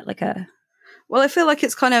synonym there? Well, I feel like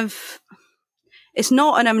it's kind of, it's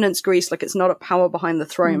not an eminence grise, it's not a power behind the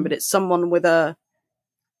throne, but it's someone with a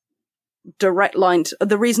direct line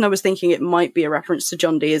the reason I was thinking it might be a reference to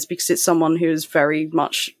John Dee is because it's someone who is very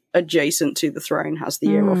much adjacent to the throne, has the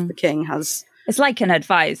ear of the king, it's like an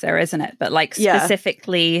advisor, isn't it? But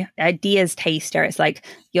specifically ideas taster, it's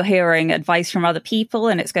you're hearing advice from other people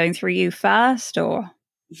and it's going through you first, or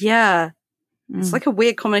it's a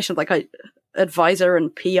weird combination of a advisor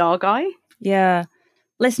and PR guy. Yeah.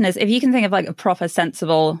 Listeners, if you can think of a proper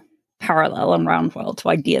sensible parallel on Round World to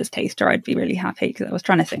ideas taster, I'd be really happy, because I was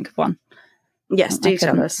trying to think of one. Yes, do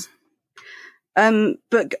tell us.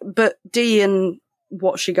 But Dee and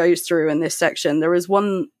what she goes through in this section, there is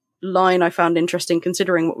one line I found interesting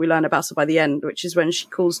considering what we learn about her by the end, which is when she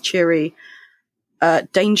calls Chiri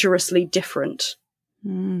dangerously different,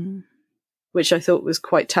 which I thought was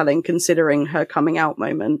quite telling considering her coming out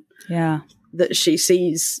moment. Yeah. That she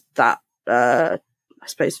sees that, I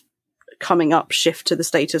suppose, coming up shift to the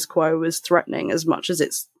status quo as threatening as much as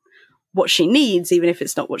it's what she needs, even if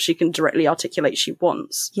it's not what she can directly articulate she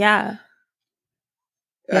wants. Yeah.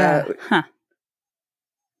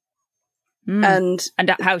 And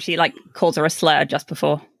how she calls her a slur just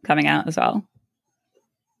before coming out as well.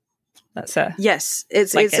 That's yes,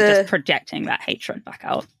 it's just projecting that hatred back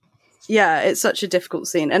out. Yeah, it's such a difficult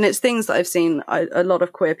scene, and it's things that I've seen a lot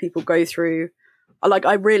of queer people go through.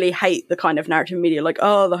 I really hate the kind of narrative media,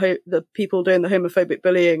 the people doing the homophobic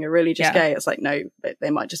bullying are really just gay. It's no,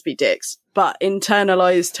 they might just be dicks. But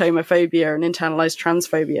internalized homophobia and internalized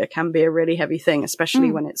transphobia can be a really heavy thing,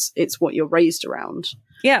 especially when it's what you're raised around.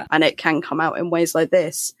 Yeah. And it can come out in ways like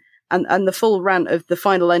this. And the full rant of the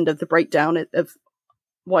final end of the breakdown of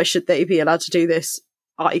why should they be allowed to do this?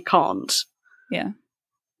 I can't. Yeah.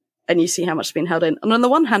 and you see how much has been held in. And on the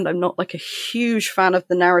one hand, I'm not like a huge fan of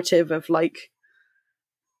the narrative of like,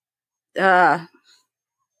 it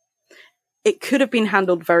could have been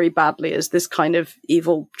handled very badly as this kind of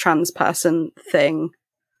evil trans person thing.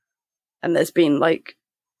 And there's been like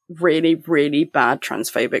really, really bad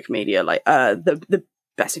transphobic media. Like, the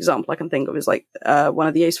best example I can think of is like, one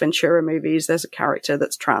of the Ace Ventura movies. There's a character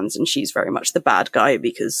that's trans and she's very much the bad guy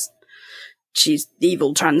because she's the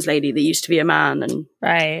evil trans lady that used to be a man and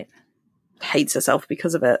hates herself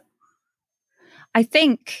because of it. I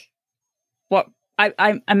think what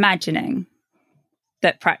I'm imagining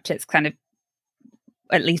that Pratchett's kind of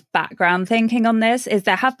at least background thinking on this is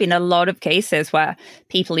there have been a lot of cases where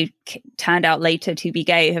people who turned out later to be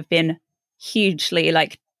gay have been hugely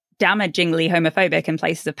like damagingly homophobic in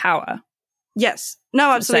places of power. Yes.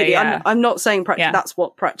 No, absolutely. So, yeah. I'm not saying that's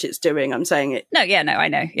what Pratchett's doing. I'm saying it. No, I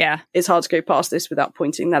know. Yeah. It's hard to go past this without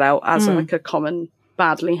pointing that out as like a common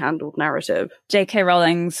badly handled narrative. J.K.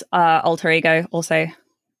 Rowling's alter ego, also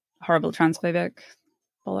horrible transphobic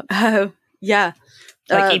bollocks. Oh, yeah.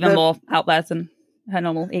 Like even more out there than her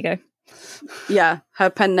normal ego. Yeah. Her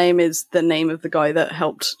pen name is the name of the guy that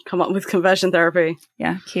helped come up with conversion therapy.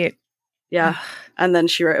 Yeah, cute. Yeah. And then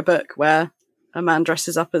she wrote a book where a man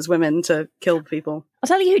dresses up as women to kill people. I'll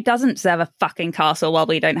tell you who doesn't deserve a fucking castle while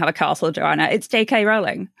we don't have a castle, Joanna. It's J.K.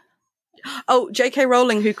 Rowling. Oh, J.K.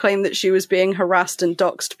 Rowling, who claimed that she was being harassed and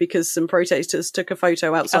doxxed because some protesters took a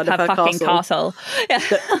photo outside of her fucking castle. Yeah.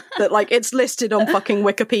 that, like, it's listed on fucking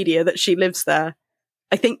Wikipedia that she lives there.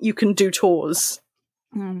 I think you can do tours.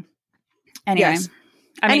 Anyway. Yes.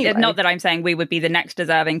 I mean, not that I'm saying we would be the next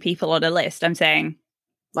deserving people on a list. I'm saying...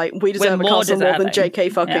 like, we deserve a castle more than J.K.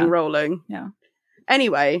 fucking Rowling. Yeah.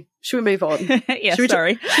 Anyway, should we move on? Yeah,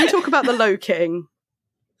 sorry. Should we talk about the Low King?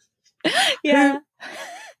 Yeah.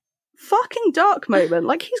 Fucking dark moment.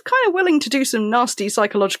 Like, he's kind of willing to do some nasty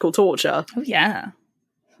psychological torture. Oh, yeah.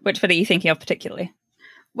 Which bit are you thinking of particularly?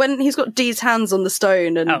 When he's got Dee's hands on the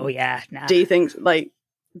stone and Dee thinks, like,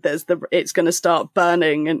 it's going to start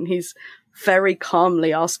burning, and he's very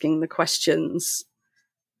calmly asking the questions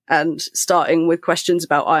and starting with questions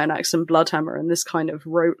about Iron Axe and Bloodhammer and this kind of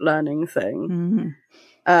rote learning thing.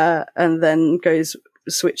 And then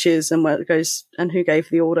switches and where it goes, and who gave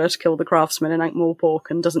the order to kill the craftsman in Ankh-Morpork,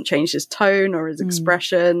 and doesn't change his tone or his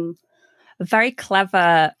expression. A very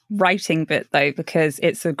clever writing bit, though, because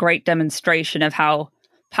it's a great demonstration of how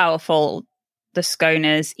powerful the scone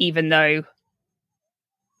is, even though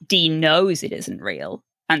Dee knows it isn't real.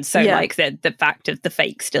 And so, like, the fact of the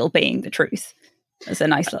fake still being the truth is a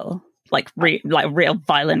nice little, real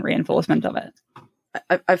violent reinforcement of it.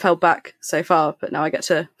 I've held back so far, but now I get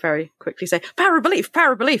to very quickly say,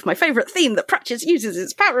 Parabelief, my favourite theme that Pratchett uses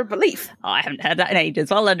is Parabelief. Oh, I haven't heard that in ages.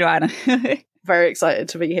 Well done, Joanna. Very excited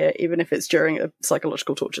to be here, even if it's during a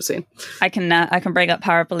psychological torture scene. I can bring up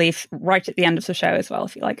Parabelief right at the end of the show as well,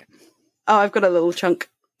 if you like. Oh, I've got a little chunk.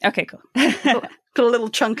 Okay, cool. Got a little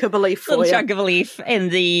chunk of belief for you. Little chunk of belief in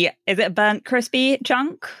the, is it a burnt crispy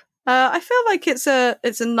chunk? I feel like it's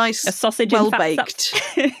a nice, sausage, well baked.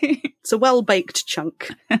 It's a well baked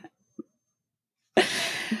chunk.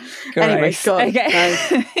 Anyway, God,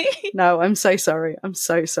 okay. No, I'm so sorry. I'm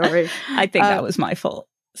so sorry. I think that was my fault.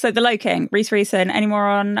 So the Low King, Rhys Reason, any more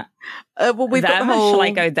on well, we've them? Got the whole... Shall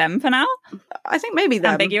I go them for now? I think maybe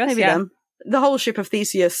them. Ambiguous, maybe them. The whole Ship of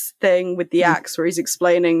Theseus thing with the axe, where he's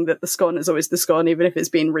explaining that the scone is always the scone, even if it's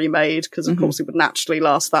been remade, because of course it wouldn't actually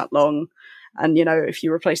last that long. And, you know, if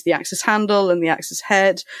you replace the axe's handle and the axe's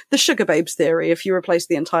head, the Sugar Babes theory, if you replace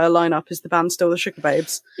the entire lineup, is the band still the Sugar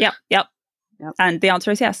Babes? Yep. And the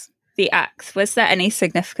answer is yes. The axe, was there any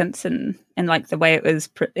significance in like the way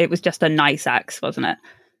it was just a nice axe, wasn't it?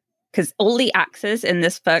 Because all the axes in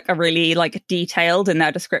this book are really like detailed in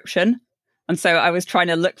their description. And so I was trying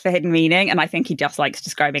to look for hidden meaning, and I think he just likes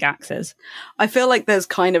describing axes. I feel like there's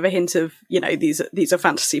kind of a hint of, you know, these are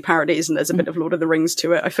fantasy parodies, and there's a bit of Lord of the Rings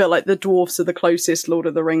to it. I feel like the dwarves are the closest Lord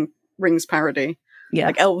of the Rings parody. Yeah.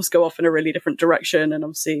 Like, elves go off in a really different direction, and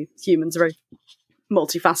obviously humans are very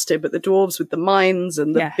multifaceted, but the dwarves with the mines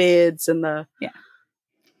and the beards and the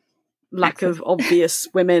lack of obvious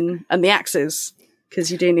women and the axes,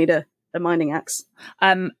 because you do need a mining axe.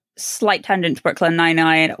 Slight tangent to Brooklyn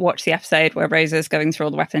Nine-Nine. Watch the episode where Rosa's going through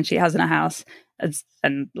all the weapons she has in her house,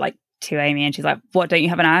 and like to Amy, and she's like, "What, don't you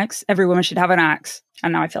have an axe? Every woman should have an axe."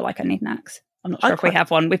 And now I feel like I need an axe. I'm not sure if we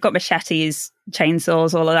have one. We've got machetes,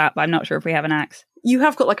 chainsaws, all of that, but I'm not sure if we have an axe. You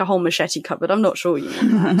have got like a whole machete cupboard. I'm not sure you need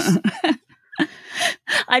an axe.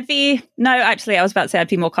 Actually, I was about to say I'd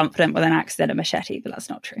be more confident with an axe than a machete, but that's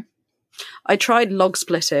not true. I tried log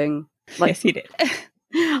splitting. Yes, you did.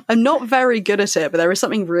 I'm not very good at it, but there is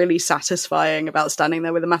something really satisfying about standing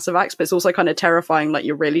there with a massive axe, but it's also kind of terrifying, like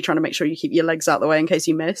you're really trying to make sure you keep your legs out the way in case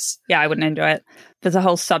you miss. Yeah, I wouldn't enjoy it. There's a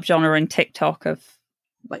whole subgenre in TikTok of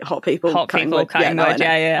like hot people cutting wood.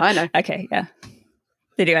 Yeah. I know. Okay, yeah.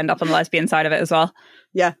 They do end up on the lesbian side of it as well.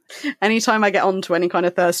 Yeah. Anytime I get onto any kind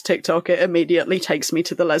of thirst TikTok, it immediately takes me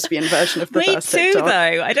to the lesbian version of the thirst TikTok. Me too,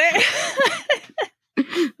 though. I don't...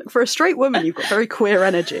 For a straight woman, you've got very queer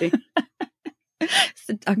energy. It's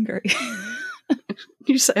a dungaree.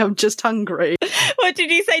 You say, I'm just hungry. What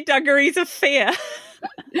did you say? Dungarees of fear?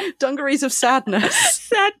 Dungarees of sadness.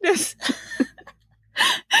 Sadness.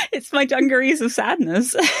 It's my dungarees of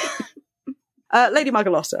sadness. Lady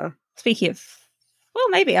Margalotta. Speaking of... Well,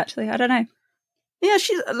 maybe, actually. I don't know. Yeah,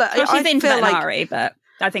 she's into Benari, but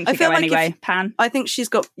I think she'd go anyway. Pan. I think she's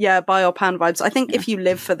got, bi or pan vibes. I think if you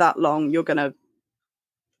live for that long, you're going to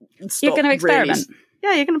experiment.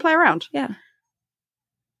 Yeah, you're going to play around. Yeah.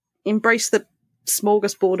 Embrace the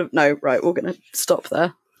smorgasbord of... No, right, we're going to stop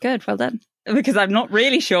there. Good, well done. Because I'm not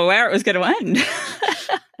really sure where it was going to end.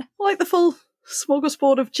 Like the full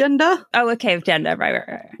smorgasbord of gender. Oh, okay, of gender,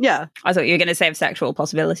 right. Yeah. I thought you were going to say of sexual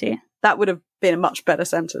possibility. That would have been a much better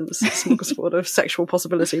sentence. Smorgasbord of sexual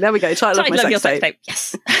possibility. There we go. Title of my sex tape.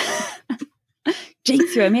 Yes.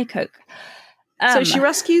 Jinx, you owe me a Coke. So she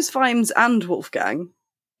rescues Vimes and Wolfgang.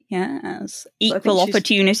 Yes. Equal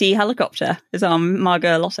opportunity helicopter is our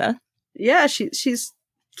Margalotta. Yeah, she's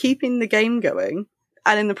keeping the game going.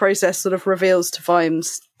 And in the process sort of reveals to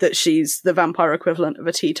Vimes that she's the vampire equivalent of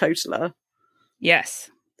a teetotaler. Yes.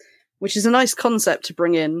 Which is a nice concept to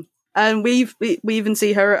bring in. And we even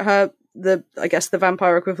see her at the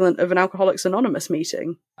vampire equivalent of an Alcoholics Anonymous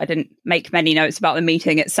meeting. I didn't make many notes about the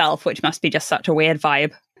meeting itself, which must be just such a weird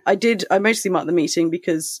vibe. I mostly marked the meeting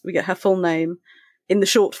because we get her full name. In the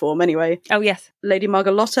short form, anyway. Oh, yes. Lady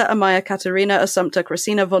Margalotta Amaya Katerina Assumpta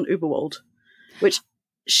Christina von Uberwald. Which,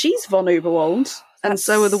 she's von Uberwald, and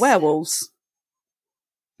so are the werewolves.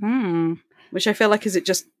 Which I feel like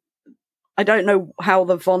I don't know how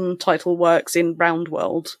the von title works in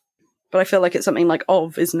Roundworld, but I feel like it's something like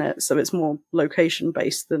of, isn't it? So it's more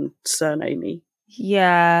location-based than surnamey.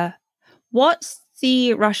 Yeah. What's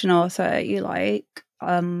the Russian author you like?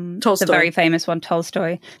 Tolstoy. The very famous one,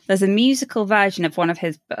 Tolstoy. There's a musical version of one of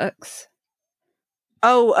his books.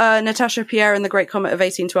 Oh, Natasha Pierre and the Great Comet of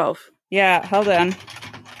 1812. Yeah, hold on.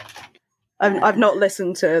 I've not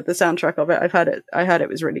listened to the soundtrack of it. I heard it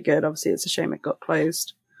was really good. Obviously, it's a shame it got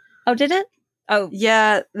closed. Oh, did it? Oh,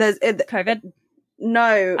 yeah. There's COVID.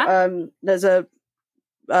 No, there's a.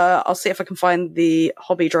 I'll see if I can find the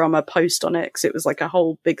hobby drama post on it because it was like a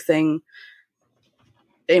whole big thing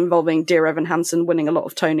involving Dear Evan Hansen winning a lot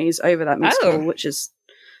of Tonys over that musical, which is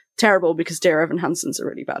terrible because Dear Evan Hansen's a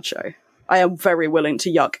really bad show. I am very willing to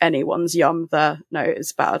yuck anyone's yum there. No,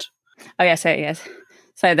 it's bad. Oh, yes, yes.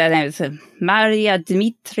 So then there's Maria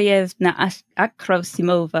Dmitrievna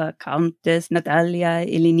Akrosimova, Countess Natalia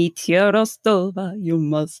Ilinitya Rostova, you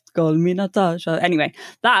must call me Natasha. Anyway,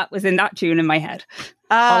 that was in that tune in my head.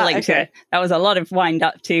 I'll link to it. That was a lot of wind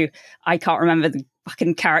up to, I can't remember the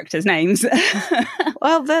fucking characters' names.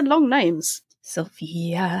 Well, they're long names.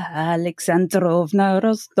 Sofia Alexandrovna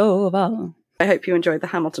Rostova. I hope you enjoyed the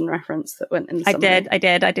Hamilton reference that went in the summary.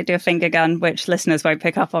 I did do a finger gun, which listeners won't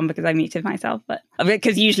pick up on because I muted myself, but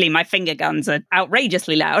because usually my finger guns are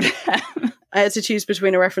outrageously loud. I had to choose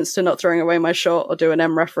between a reference to not throwing away my shot or do an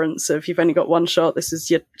M reference. So if you've only got one shot, this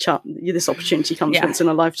is your this opportunity comes once in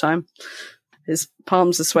a lifetime. His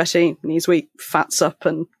palms are sweaty, knees weak, fats up,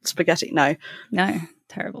 and spaghetti. No,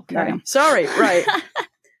 terrible. Sorry, right.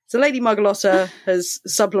 So Lady Margalotta has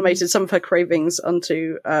sublimated some of her cravings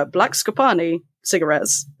onto Black Scopani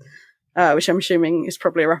cigarettes, which I'm assuming is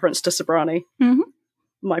probably a reference to Sobrani,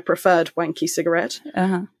 my preferred wanky cigarette.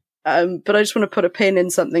 Uh-huh. But I just want to put a pin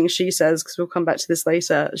in something she says, because we'll come back to this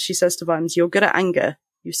later. She says to Vimes, "You're good at anger.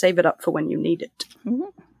 You save it up for when you need it."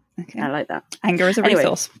 Okay. I like that. Anger is a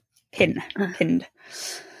resource. Pinned.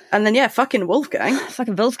 And then, fucking Wolfgang.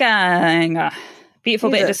 Fucking Wolfgang.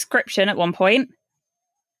 Beautiful bit of description at one point.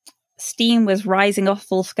 Steam was rising off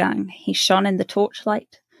Wolfgang. He shone in the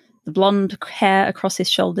torchlight. The blonde hair across his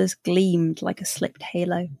shoulders gleamed like a slipped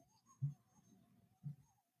halo.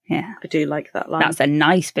 Yeah. I do like that line. That's a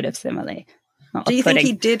nice bit of simile. Do you think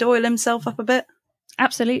he did oil himself up a bit?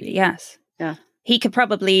 Absolutely, yes. Yeah. He could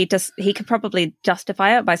probably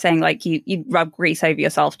justify it by saying, like, you rub grease over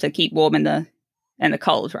yourself to keep warm in the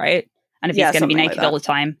cold, right? And if he's going to be naked all the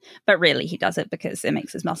time. But really, he does it because it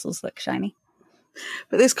makes his muscles look shiny.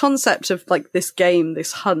 But this concept of, like, this game,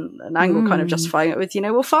 this hunt, and Angle kind of justifying it with,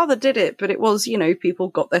 well, Father did it, but it was, people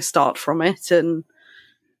got their start from it, and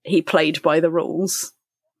he played by the rules.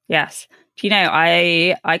 Yes. Do you know,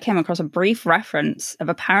 I came across a brief reference of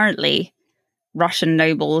apparently Russian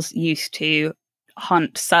nobles used to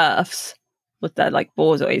hunt serfs with their like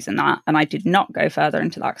borzois and that, and I did not go further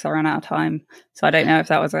into that because I ran out of time. So I don't know if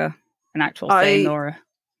that was an actual thing or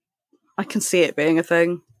I can see it being a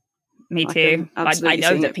thing. Me too. I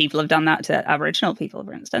know that people have done that to Aboriginal people,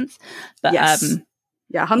 for instance. But yes.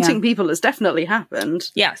 Hunting people has definitely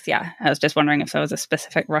happened. Yes, yeah. I was just wondering if there was a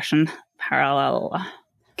specific Russian parallel.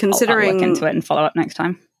 Considering I'll look into it and follow up next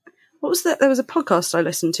time. What was that? There was a podcast I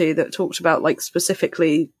listened to that talked about like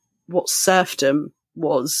specifically what serfdom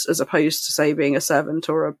was as opposed to say being a servant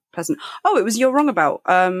or a peasant. Oh, it was You're Wrong About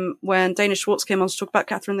when Dana Schwartz came on to talk about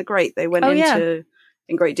Catherine the Great. They went into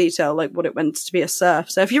in great detail like what it meant to be a serf.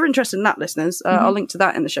 So if you're interested in that, listeners, I'll link to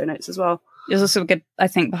that in the show notes as well. There's also a good, I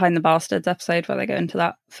think, Behind the Bastards episode where they go into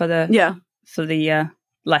that for the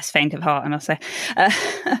less faint of heart, I must say.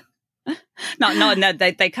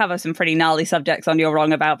 They cover some pretty gnarly subjects on You're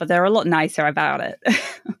Wrong About, but they're a lot nicer about it.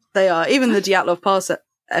 They are. Even the Dyatlov Pass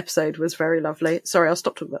episode was very lovely. Sorry, I'll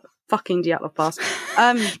stop talking about fucking Dyatlov Pass.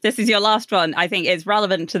 This is your last one. I think it's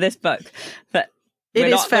relevant to this book, but we're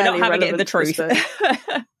not having it in the truth.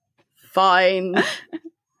 Fine.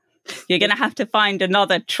 You're going to have to find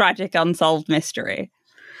another tragic unsolved mystery.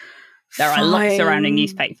 There are lots surrounding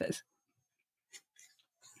newspapers.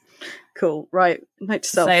 Cool. Right. Note to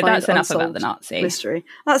self. So that's enough about the Nazi mystery.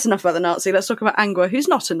 That's enough about the Nazi. Let's talk about Angua, who's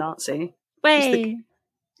not a Nazi.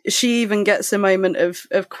 She even gets a moment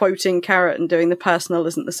of quoting Carrot and doing the personal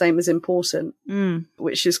isn't the same as important,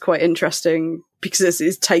 which is quite interesting because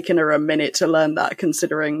it's taken her a minute to learn that,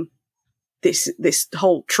 considering this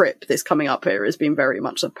whole trip, this coming up here, has been very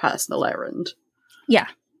much a personal errand. Yeah.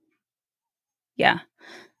 Yeah.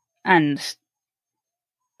 And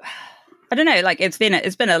I don't know, like it's been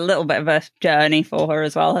a little bit of a journey for her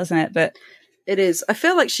as well, hasn't it? But it is. I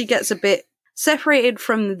feel like she gets a bit separated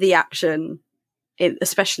from the action,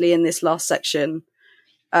 especially in this last section.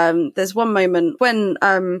 There's one moment when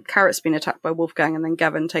Carrot's been attacked by Wolfgang and then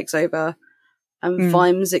Gavin takes over, and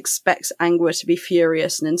Vimes expects Angua to be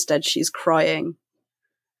furious and instead she's crying.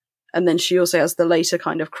 And then she also has the later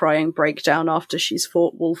kind of crying breakdown after she's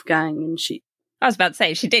fought Wolfgang, and I was about to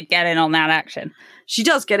say, she did get in on that action. She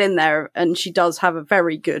does get in there, and she does have a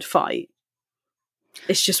very good fight.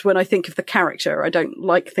 It's just when I think of the character, I don't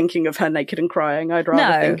like thinking of her naked and crying. I'd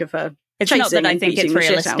rather think of her It's not that I think it's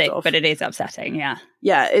realistic, but it is upsetting, yeah.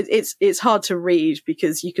 Yeah, it's hard to read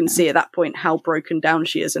because you can see at that point how broken down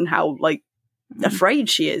she is and how, like, afraid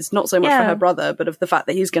she is. Not so much for her brother, but of the fact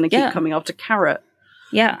that he's going to keep coming after Carrot.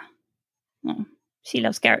 Yeah. Well, she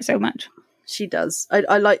loves Carrot so much. She does.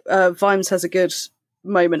 I like Vimes has a good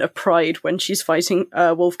moment of pride when she's fighting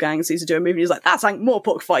Wolfgang. So he's doing a movie. He's like, "That's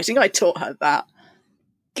Ankh-Morpork fighting. I taught her that."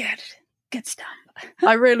 Good stuff.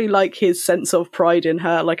 I really like his sense of pride in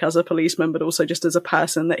her, like as a policeman, but also just as a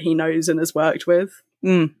person that he knows and has worked with.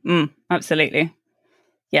 Absolutely.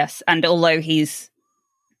 Yes, and although he's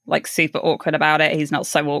like super awkward about it, he's not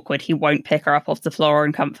so awkward. He won't pick her up off the floor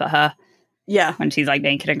and comfort her. Yeah, when she's like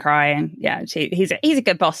naked and crying. Yeah, he's a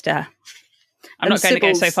good boss to her. I'm not going to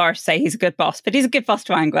go so far as to say he's a good boss, but he's a good boss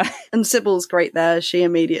to Angua. And Sybil's great there. She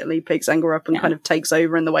immediately picks Angua up and kind of takes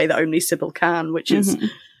over in the way that only Sybil can, which is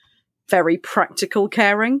very practical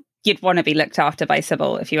caring. You'd want to be looked after by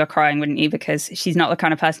Sybil if you were crying, wouldn't you? Because she's not the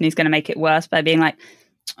kind of person who's going to make it worse by being like,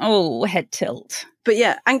 oh, head tilt. But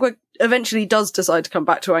yeah, Angua eventually does decide to come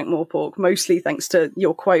back to Ankh-Morpork, mostly thanks to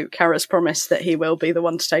your quote, Carrot's promise that he will be the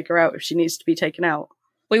one to take her out if she needs to be taken out.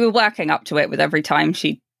 We were working up to it with every time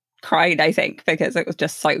she cried, I think, because it was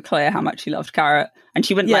just so clear how much she loved Carrot, and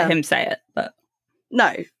she wouldn't let him say it. But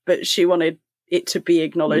no, but she wanted it to be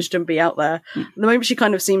acknowledged and be out there. The moment she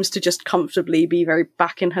kind of seems to just comfortably be very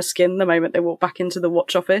back in her skin the moment they walk back into the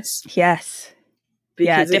watch office. Yes.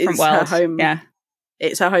 Because different world. Her home. Yeah.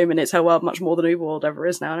 It's her home and it's her world much more than Uberworld ever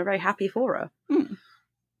is now, and I'm very happy for her. And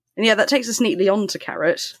yeah, that takes us neatly on to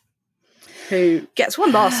Carrot, who gets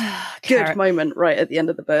one last good moment right at the end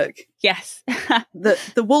of the book. Yes.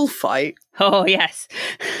 the wolf fight. Oh, yes.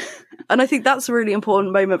 And I think that's a really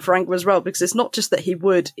important moment for Angua as well, because it's not just that he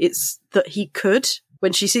would, it's that he could.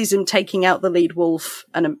 When she sees him taking out the lead wolf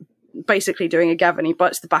and basically doing a Gavin, he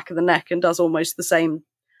bites the back of the neck and does almost the same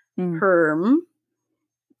perm.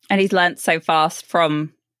 And he's learnt so fast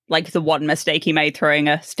from, like, the one mistake he made throwing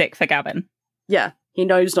a stick for Gavin. Yeah. He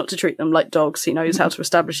knows not to treat them like dogs. He knows how to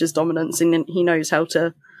establish his dominance, and he knows how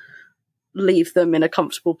to leave them in a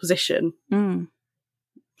comfortable position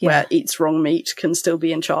where Eats Wrong Meat can still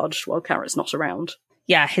be in charge while Carrot's not around.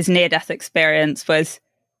 Yeah, his near-death experience was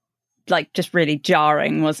like just really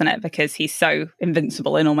jarring, wasn't it? Because he's so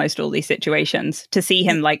invincible in almost all these situations. To see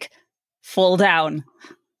him like fall down.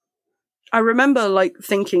 I remember like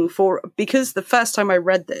thinking because the first time I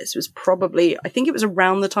read this was probably, I think it was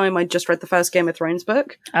around the time I just read the first Game of Thrones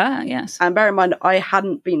book. Ah, yes. And bear in mind,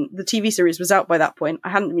 the TV series was out by that point. I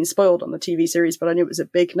hadn't been spoiled on the TV series, but I knew it was a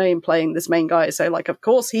big name playing this main guy. So like, of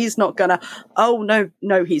course he's not gonna, oh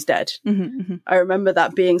no, he's dead. I remember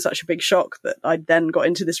that being such a big shock that I then got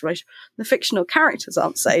into this relation. The fictional characters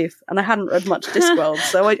aren't safe, and I hadn't read much Discworld.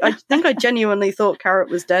 So I think I genuinely thought Carrot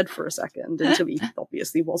was dead for a second until he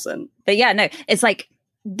obviously wasn't. But yeah, no, it's like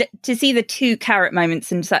to see the two Carrot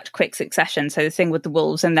moments in such quick succession. So the thing with the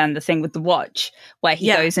wolves and then the thing with the watch, where he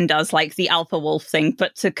goes and does like the alpha wolf thing,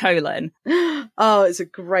 but to Colin. Oh, it's a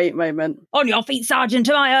great moment. On your feet, Sergeant,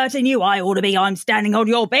 am I hurting you? I ought to be. I'm standing on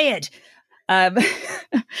your beard.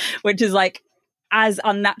 Which is like as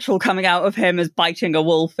unnatural coming out of him as biting a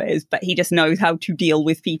wolf is, but he just knows how to deal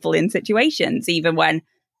with people in situations, even when,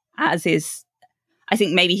 I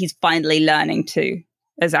think maybe he's finally learning to,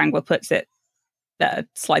 as Angua puts it,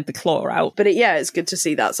 slide the claw out. But it's good to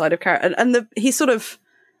see that side of Carrot. And he sort of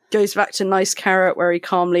goes back to nice Carrot, where he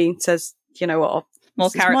calmly says, you know what,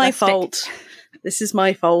 this is my fault. This is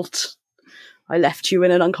my fault. I left you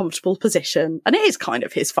in an uncomfortable position. And it is kind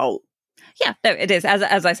of his fault. Yeah, no, it is.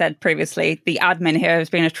 As I said previously, the admin here has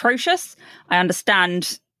been atrocious. I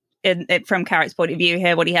understand it from Carrot's point of view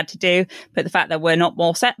here what he had to do, but the fact that we're not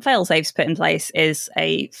more fail-safes put in place is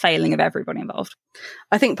a failing of everybody involved.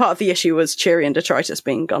 I think part of the issue was Cheery and Detritus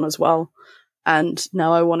being gone as well. And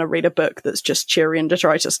now I want to read a book that's just Cheery and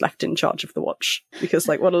Detritus left in charge of the watch. Because,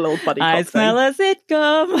 like, what a little buddy cop I smell a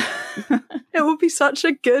sitcom. It would be such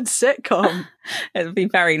a good sitcom. It would be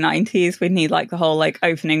very 90s. We'd need, like, the whole, like,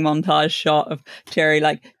 opening montage shot of Cheery,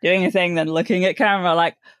 like, doing a thing, then looking at camera,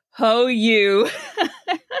 like, oh, you.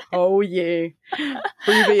 Oh, you.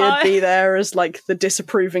 Ruby would be there as, like, the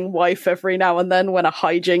disapproving wife every now and then when a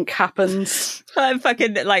hijink happens. I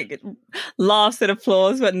fucking, like, laughs and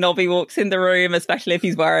applause when Nobby walks in the room, especially if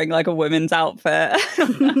he's wearing, like, a woman's outfit.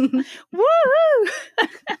 Woo!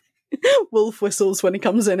 Wolf whistles when he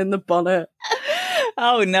comes in the bonnet.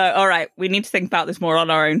 Oh, no. All right. We need to think about this more on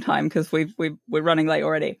our own time because we're running late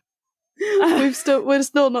already. We're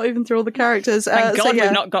still not even through all the characters. Thank God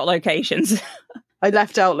we've not got locations. I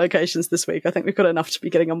left out locations this week. I think we've got enough to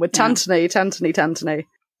be getting on with. Tantony.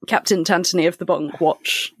 Captain Tantony of the Bonk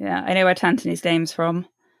Watch. Yeah, I know where Tantony's name's from.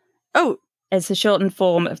 Oh. It's a shortened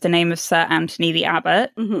form of the name of Sir Anthony the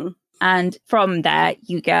Abbot. Mm-hmm. And from there,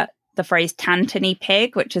 you get the phrase Tantony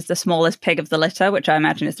Pig, which is the smallest pig of the litter, which I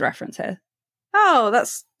imagine is the reference here. Oh,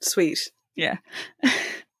 that's sweet. Yeah.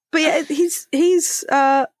 But yeah, he's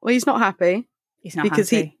not happy. He's not because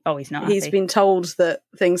happy. He's not happy. He's been told that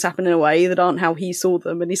things happen in a way that aren't how he saw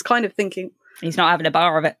them, and he's kind of thinking... He's not having a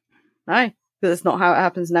bar of it. No, because that's not how it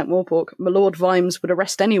happens in Ankh-Morpork. My Lord Vimes would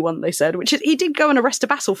arrest anyone, they said, which is, he did go and arrest a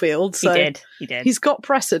battlefield, so... He did. He's got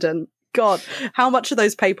precedent. God, how much of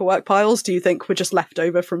those paperwork piles do you think were just left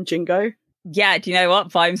over from Jingo? Yeah, do you know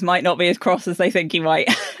what? Vimes might not be as cross as they think he might.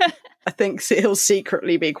 I think he'll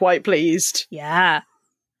secretly be quite pleased. Yeah.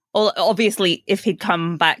 Well, obviously, if he'd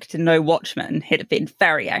come back to no Watchmen, he'd have been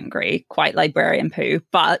very angry, quite librarian poo.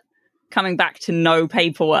 But coming back to no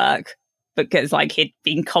paperwork, because like he'd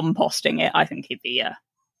been composting it, I think he'd be.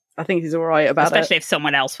 I think he's all right about it. Especially if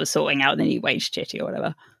someone else was sorting out the new wage chitty or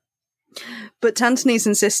whatever. But Tantony's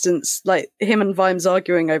insistence, like him and Vimes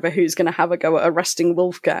arguing over who's going to have a go at arresting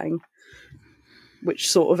Wolfgang,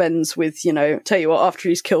 which sort of ends with, you know, tell you what, after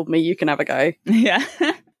he's killed me, you can have a go. Yeah.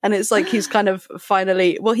 And it's like he's kind of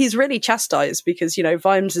finally... Well, he's really chastised because, you know,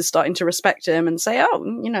 Vimes is starting to respect him and say, oh,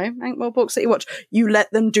 you know, Ankh-Morpork City Watch, you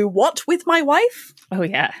let them do what with my wife? Oh,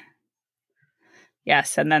 yeah.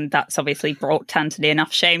 Yes, and then that's obviously brought Tantony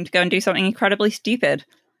enough shame to go and do something incredibly stupid.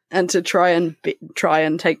 And to try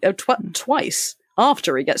and take... twice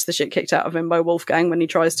after he gets the shit kicked out of him by Wolfgang when he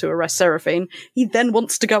tries to arrest Seraphine, he then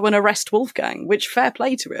wants to go and arrest Wolfgang, which fair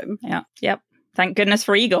play to him. Yeah, yep. Thank goodness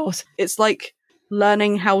for Igors. It's like...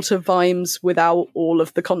 learning how to Vimes without all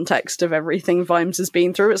of the context of everything Vimes has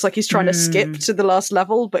been through. It's like he's trying to skip to the last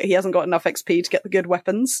level, but he hasn't got enough XP to get the good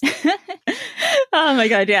weapons. Oh my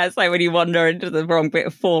god, yeah, it's like when you wander into the wrong bit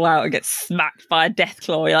of Fallout and get smacked by a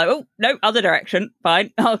Deathclaw. You're like, oh, no, other direction.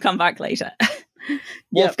 Fine, I'll come back later.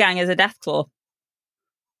 Wolfgang is a Deathclaw.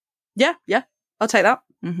 Yeah, I'll take that.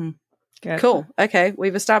 Mm-hmm. Cool, okay,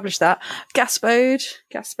 we've established that. Gaspode.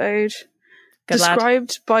 Good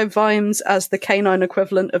described by Vimes as the canine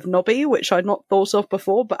equivalent of Nobby, which I'd not thought of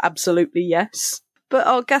before, but absolutely yes.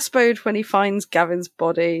 But Gaspode, when he finds Gavin's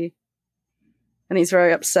body, And he's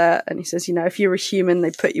very upset. And he says, you know, if you're a human,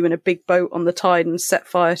 they put you in a big boat on the tide and set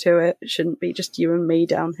fire to it. It shouldn't be just you and me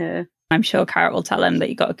down here. I'm sure Carrot will tell him that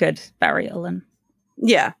you got a good burial. And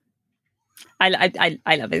yeah.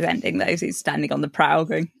 I love his ending, though. He's standing on the prow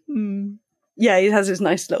going, Yeah, he has his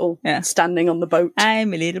nice little standing on the boat.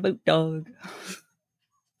 I'm a little boat dog.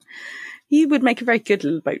 He would make a very good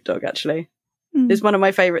little boat dog, actually. It's one of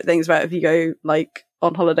my favourite things about if you go, like,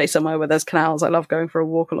 on holiday somewhere where there's canals. I love going for a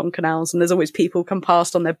walk along canals, and there's always people come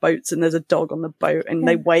past on their boats, and there's a dog on the boat, and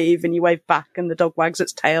they wave, and you wave back, and the dog wags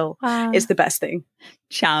its tail. It's the best thing.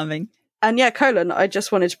 Charming. And yeah, Colin, I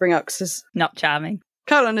just wanted to bring up, because not charming.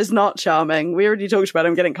 Colin is not charming. We already talked about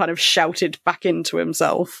him getting kind of shouted back into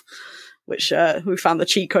himself, which we found the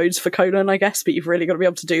cheat codes for Colin, I guess, but you've really got to be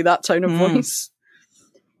able to do that tone of voice.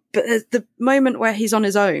 But the moment where he's on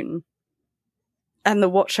his own, and the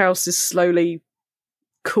watch house is slowly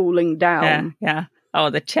cooling down. Yeah.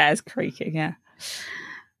 Oh, the chair's creaking, yeah.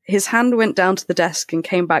 His hand went down to the desk and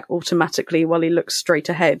came back automatically while he looked straight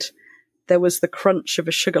ahead. There was the crunch of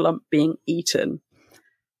a sugar lump being eaten.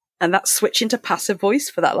 And that switch into passive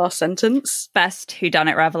voice for that last sentence. Best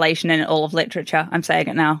whodunit revelation in all of literature. I'm saying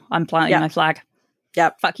it now. I'm planting my flag.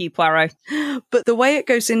 Yeah. Fuck you, Poirot. But the way it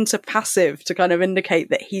goes into passive to kind of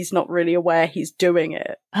indicate that he's not really aware he's doing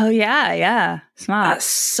it. Oh, yeah. Smart. That's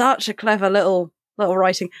such a clever little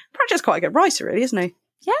writing. Pratchett's quite a good writer, really, isn't he?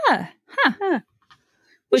 Yeah. Huh. Yeah.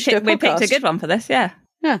 We picked a good one for this, yeah.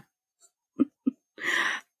 Yeah.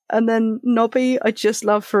 And then Nobby, I just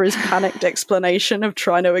love for his panicked explanation of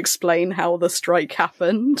trying to explain how the strike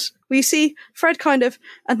happened. We see Fred kind of,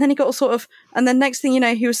 and then he got all sort of, and then next thing you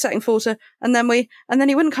know, he was setting Falter, and then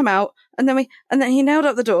he wouldn't come out, and then he nailed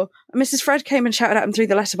up the door, and Mrs. Fred came and shouted at him through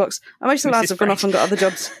the letterbox, and most of the lads have gone off and got other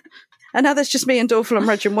jobs. And now there's just me and Dorfel and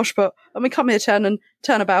Reg and Washpot, and we come here turn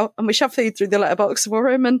about, and we shove food through the letterbox for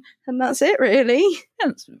him, and that's it, really. Yeah,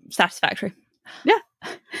 it's satisfactory. Yeah.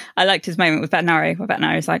 I liked his moment with Bettinari, where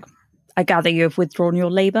Bettinari's like, I gather you have withdrawn your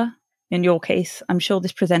labour. In your case, I'm sure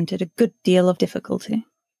this presented a good deal of difficulty.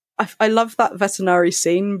 I love that Veterinary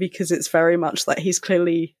scene because it's very much like he's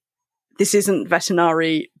clearly, this isn't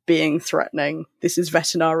Veterinary being threatening. This is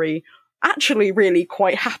Veterinary actually really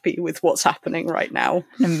quite happy with what's happening right now.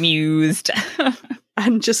 Amused.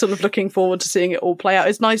 And just sort of looking forward to seeing it all play out.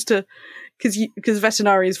 It's nice to, because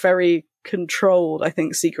Veterinary is very controlled, I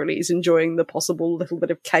think secretly he's enjoying the possible little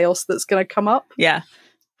bit of chaos that's going to come up. Yeah.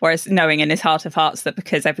 Whereas knowing in his heart of hearts that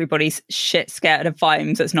because everybody's shit scared of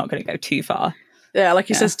Vimes, it's not going to go too far. Yeah, like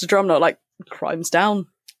he says to Drumknot, like, crime's down.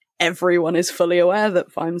 Everyone is fully aware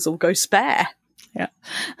that Vimes will go spare. Yeah.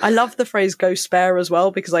 I love the phrase go spare as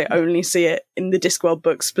well, because I only see it in the Discworld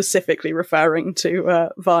book specifically referring to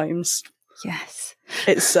Vimes. Yes.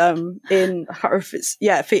 It's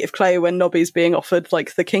Feet of Clay when Nobby's being offered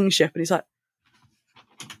like the kingship and he's like,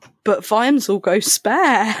 but Vimes will go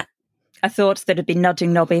spare. A thought that had been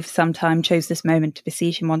nudging Nobby for some time chose this moment to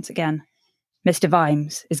besiege him once again. Mr.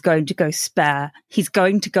 Vimes is going to go spare. He's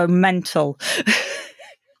going to go mental.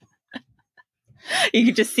 You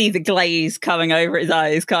can just see the glaze coming over his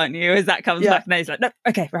eyes, can't you? As that comes back and he's like, no,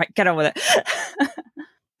 okay, right, get on with it.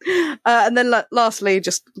 And then lastly,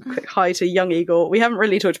 just a quick hi to young Igor. We haven't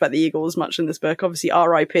really talked about the Eagles much in this book. Obviously,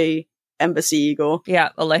 R.I.P. Embassy Igor. Yeah,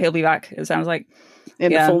 although he'll be back, it sounds like.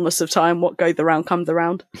 In the fullness of time, what goes around comes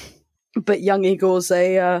around. But young Igor's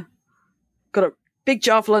got a big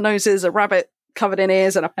jar full of noses, a rabbit covered in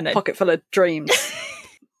ears, and a pocket full of dreams.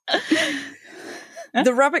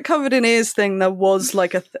 The rabbit covered in ears thing, there was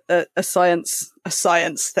like a science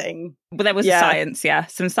thing. Well, there was a science, yeah.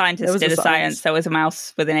 Some scientists did a science. There was a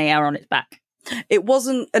mouse with an ear on its back. It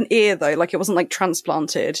wasn't an ear, though. Like, it wasn't, like,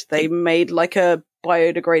 transplanted. They made, like, a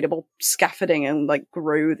biodegradable scaffolding and, like,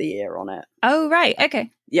 grew the ear on it. Oh, right.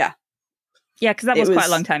 Okay. Yeah. Yeah, because that was quite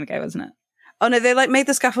a long time ago, wasn't it? Oh, no, they, like, made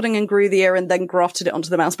the scaffolding and grew the ear and then grafted it onto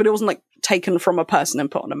the mouse. But it wasn't, like, taken from a person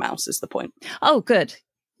and put on a mouse, is the point. Oh, good.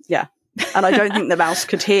 Yeah. And I don't think the mouse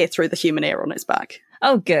could hear through the human ear on its back.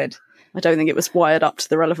 Oh, good. I don't think it was wired up to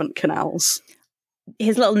the relevant canals.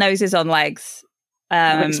 His little nose is on legs.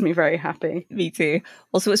 Makes me very happy. Me too.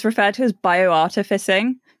 Also, it's referred to as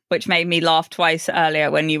bioartificing, which made me laugh twice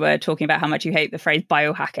earlier when you were talking about how much you hate the phrase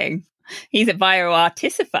biohacking. He's a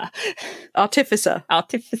bioartificer. Artificer.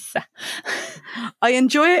 I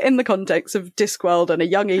enjoy it in the context of Discworld and a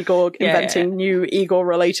young Igor inventing new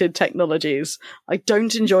Igor-related technologies. I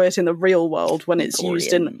don't enjoy it in the real world when it's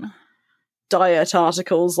used in diet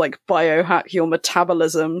articles like biohack your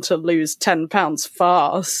metabolism to lose 10 pounds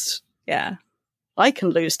fast. Yeah. I can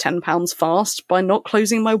lose 10 pounds fast by not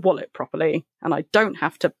closing my wallet properly, and I don't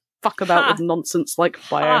have to fuck about with nonsense like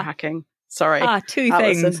biohacking. Sorry. Two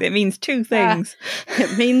Alison. things. It means two things.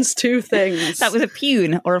 It means two things. That was a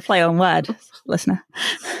pun or a play on word, listener.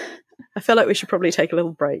 I feel like we should probably take a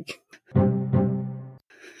little break.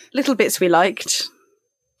 Little bits we liked.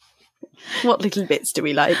 What little bits do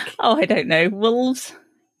we like? Oh, I don't know. Wolves?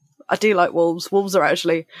 I do like wolves. Wolves are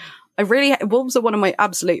actually... wolves are one of my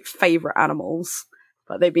absolute favourite animals,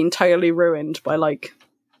 but they've been totally ruined by, like,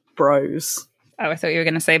 bros. Oh, I thought you were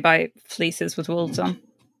going to say by fleeces with wolves on.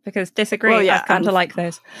 Because disagree, well, yeah, I kind of like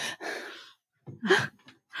those.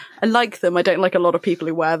 I like them. I don't like a lot of people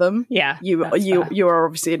who wear them. Yeah, you are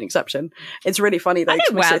obviously an exception. It's really funny though. I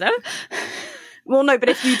don't wear them. Well, no, but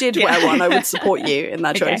if you did wear one, I would support you in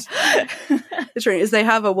that choice. It's true. Is they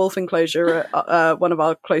have a wolf enclosure at one of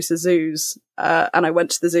our closest zoos, and I went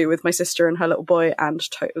to the zoo with my sister and her little boy, and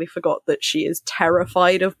totally forgot that she is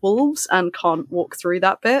terrified of wolves and can't walk through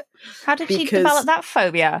that bit. How did she develop that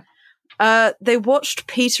phobia? They watched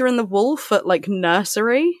Peter and the Wolf at like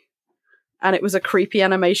nursery, and it was a creepy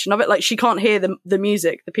animation of it. Like she can't hear the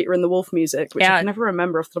music, the Peter and the Wolf music, which I can never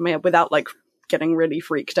remember off the top of my head without like getting really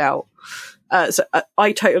freaked out. So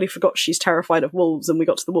I totally forgot she's terrified of wolves, and we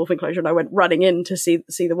got to the wolf enclosure and I went running in to see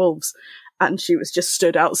the wolves, and she was just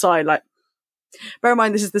stood outside like. Bear in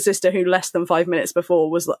mind, this is the sister who less than 5 minutes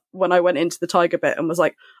before was when I went into the tiger bit and was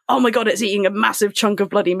like, oh my god, it's eating a massive chunk of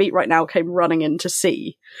bloody meat right now, came running in to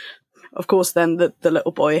see. Of course, then the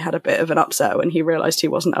little boy had a bit of an upset when he realised he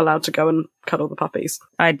wasn't allowed to go and cuddle the puppies.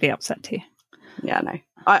 I'd be upset too. Yeah, no.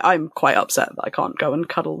 I'm quite upset that I can't go and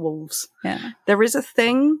cuddle wolves. Yeah. There is a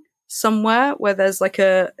thing somewhere where there's like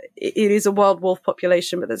it is a wild wolf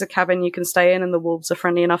population, but there's a cabin you can stay in and the wolves are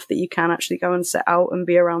friendly enough that you can actually go and sit out and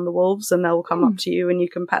be around the wolves and they'll come up to you and you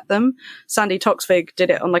can pet them. Sandy Toksvig did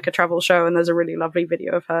it on like a travel show, and there's a really lovely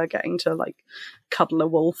video of her getting to like cuddle a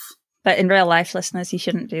wolf. But in real life, listeners, you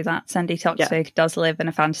shouldn't do that. Sandy Toksvig does live in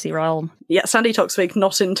a fantasy realm. Yeah, Sandy Toksvig,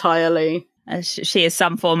 not entirely. She is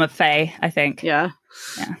some form of fae, I think. Yeah.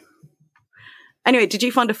 Anyway, did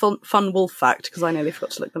you find a fun wolf fact? Because I nearly forgot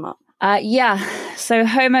to look them up. Yeah. So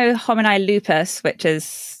Homo homini lupus, which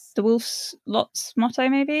is the wolf's lot's motto,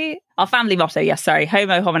 maybe? Our family motto, yes, sorry.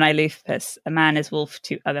 Homo homini lupus, a man is wolf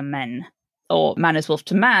to other men. Or man is wolf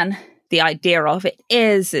to man. The idea of it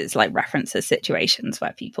is, it's like references situations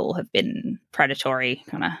where people have been predatory,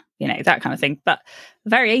 kind of, that kind of thing. But a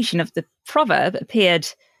variation of the proverb appeared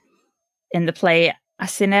in the play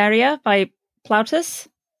Asinaria by Plautus,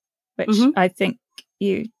 which I think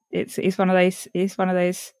he's one of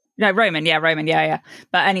those. No, Roman, yeah.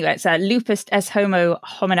 But anyway, it's lupus es homo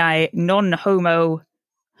homini non homo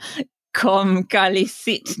cum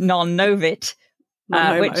calicit non novit.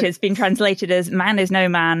 Which has been translated as man is no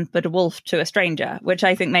man, but a wolf to a stranger, which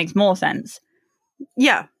I think makes more sense.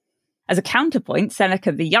 Yeah. As a counterpoint,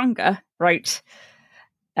 Seneca the Younger wrote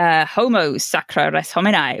Homo sacra res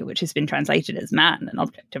homini, which has been translated as man, an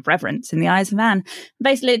object of reverence in the eyes of man.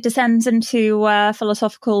 Basically, it descends into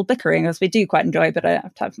philosophical bickering, as we do quite enjoy, but I don't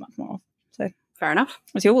have time for much more. So, fair enough.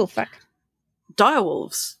 What's your wolf fact?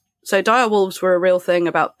 Direwolves. So direwolves were a real thing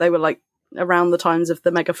they were like around the times of the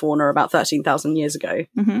megafauna about 13,000 years ago.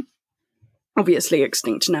 Mm-hmm. Obviously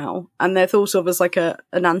extinct now. And they're thought of as like an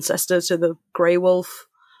ancestor to the grey wolf.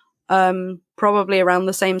 Probably around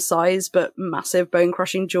the same size, but massive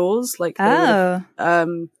bone-crushing jaws. Like they were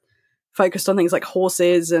focused on things like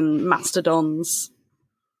horses and mastodons.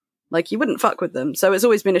 Like you wouldn't fuck with them. So it's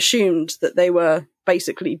always been assumed that they were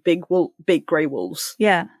basically big grey wolves.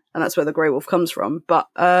 Yeah. And that's where the grey wolf comes from. But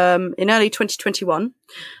in early 2021,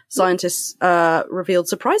 scientists revealed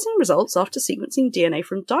surprising results after sequencing DNA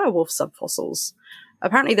from direwolf subfossils.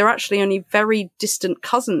 Apparently, they're actually only very distant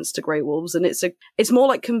cousins to grey wolves, and it's more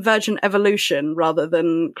like convergent evolution rather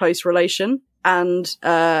than close relation. And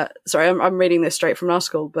sorry, I'm reading this straight from an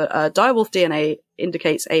article, but direwolf DNA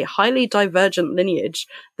indicates a highly divergent lineage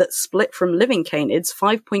that split from living canids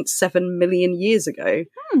 5.7 million years ago,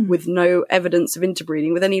 with no evidence of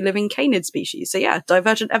interbreeding with any living canid species. So yeah,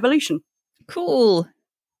 divergent evolution. Cool.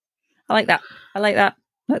 I like that.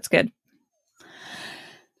 That's good.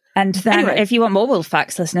 And then if you want more wolf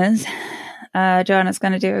facts, listeners, Joanna's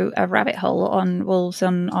going to do a rabbit hole on wolves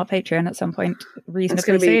on our Patreon at some point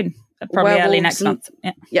reasonably soon. Probably early next month.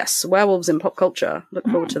 Yeah. Yes, werewolves in pop culture. Look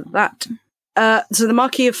forward to that. So the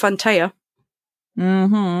Marquis of Fantea.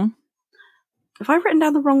 Mm-hmm. Have I written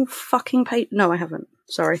down the wrong fucking page? No, I haven't.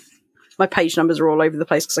 Sorry. My page numbers are all over the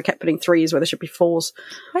place because I kept putting 3s where there should be 4s.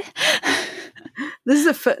 This is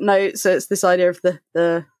a footnote, so it's this idea of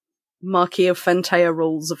the Marquis of Fantea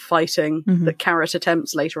rules of fighting that Carrot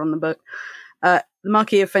attempts later on in the book. The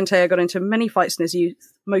Marquis of Fenteya got into many fights in his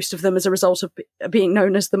youth, most of them as a result of being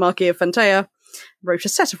known as the Marquis of Fenteya. Wrote a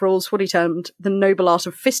set of rules, what he termed the noble art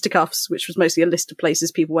of fisticuffs, which was mostly a list of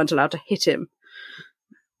places people weren't allowed to hit him.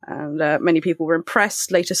 And many people were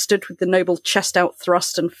impressed, later stood with the noble chest-out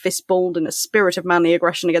thrust and fist-balled in a spirit of manly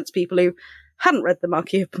aggression against people who hadn't read the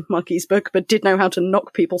Marquis' book, but did know how to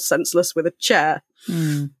knock people senseless with a chair.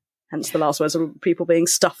 Hence the last words of people being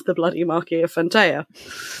stuffed the bloody Marquis of Fenteya.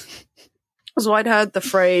 So I'd heard the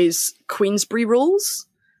phrase Queensberry rules,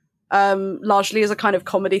 largely as a kind of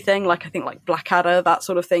comedy thing, like I think like Blackadder, that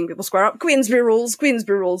sort of thing. People square up, Queensberry rules.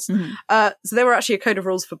 So they were actually a code of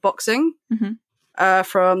rules for boxing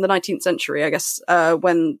from the 19th century, I guess,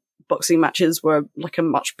 when boxing matches were like a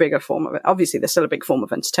much bigger form of it. Obviously, they're still a big form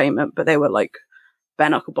of entertainment, but they were like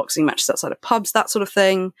bare-knuckle boxing matches outside of pubs, that sort of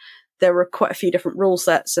thing. There were quite a few different rule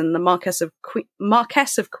sets, and the Marquess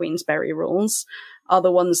of Queensberry rules are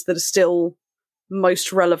the ones that are still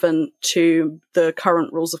most relevant to the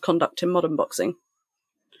current rules of conduct in modern boxing.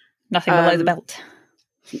 Nothing below the belt.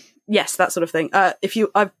 Yes, that sort of thing.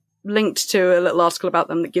 I've linked to a little article about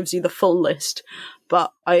them that gives you the full list,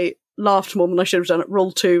 but I laughed more than I should have done at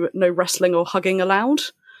Rule 2, no wrestling or hugging allowed.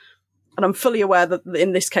 And I'm fully aware that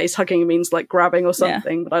in this case, hugging means like grabbing or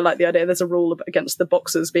something, but I like the idea there's a rule against the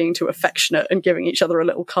boxers being too affectionate and giving each other a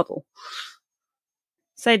little cuddle.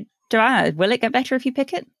 So, Joanna, will it get better if you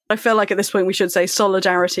pick it? I feel like at this point we should say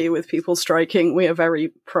solidarity with people striking. We are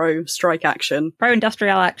very pro-strike action.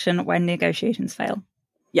 Pro-industrial action when negotiations fail.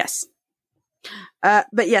 Yes.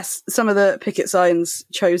 But yes, some of the picket signs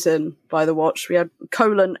chosen by the Watch. We had :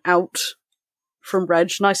 out from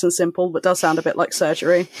Reg, nice and simple, but does sound a bit like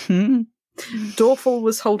surgery. Dorfel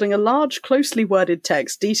was holding a large, closely worded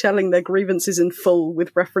text detailing their grievances in full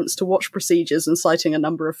with reference to Watch procedures and citing a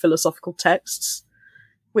number of philosophical texts.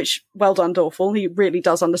 Which, well done, Dorfel. He really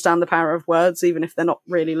does understand the power of words, even if they're not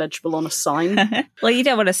really legible on a sign. Well, you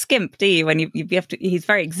don't want to skimp, do you? When you have to, he's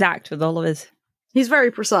very exact with all of his. He's very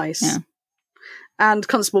precise. Yeah. And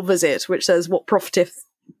Constable Visit, which says, "What profiteth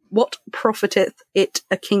it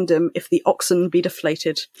a kingdom if the oxen be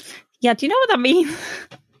deflated?" Yeah, do you know what that means?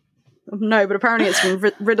 No, but apparently it's from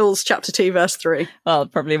Riddles chapter 2, verse 3. Well,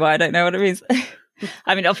 probably why I don't know what it means.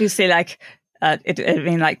 I mean, obviously, like.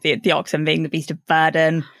 The oxen being the beast of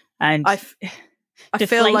burden and I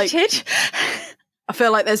deflated. I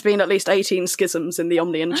feel like there's been at least 18 schisms in the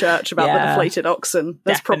Omnian Church about the deflated oxen.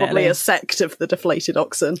 There's definitely. Probably a sect of the deflated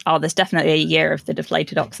oxen. Oh, there's definitely a year of the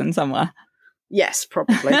deflated oxen somewhere. Yes,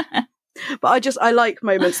 probably. But I like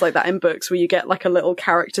moments like that in books where you get like a little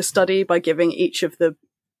character study by giving each of the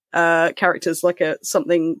characters like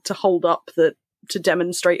something to hold up to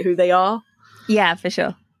demonstrate who they are. Yeah, for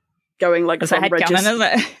sure. Going like from headcanon, isn't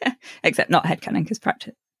it? Except not headcanon, because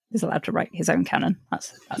Pratchett is allowed to write his own canon.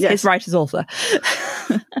 That's his right as author.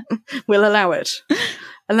 We'll allow it.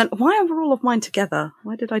 And then, why are all of mine together?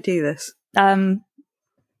 Why did I do this?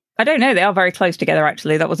 I don't know. They are very close together,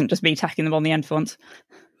 actually. That wasn't just me tacking them on the end for once.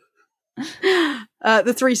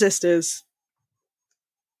 The Three Sisters.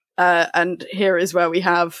 And here is where we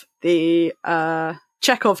have the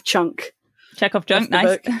Chekhov chunk. Chekhov chunk,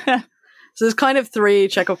 nice. So there's kind of three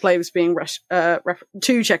Chekhov plays being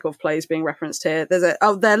two Chekhov plays being referenced here.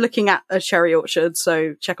 They're looking at a cherry orchard.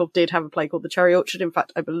 So Chekhov did have a play called The Cherry Orchard. In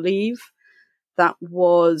fact, I believe that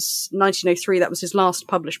was 1903. That was his last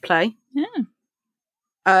published play.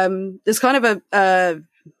 Yeah. There's kind of a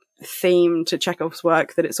theme to Chekhov's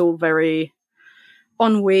work that it's all very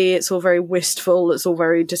ennui. It's all very wistful. It's all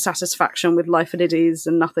very dissatisfaction with life as it is,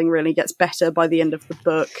 and nothing really gets better by the end of the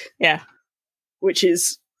book. Yeah. Which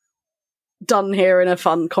is done here in a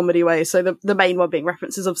fun comedy way. So the main one being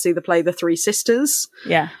referenced is obviously the play The Three Sisters.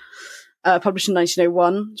 Yeah. Published in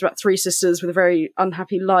 1901. It's about three sisters with a very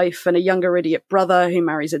unhappy life and a younger idiot brother who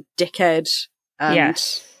marries a dickhead. And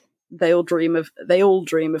yes. They all dream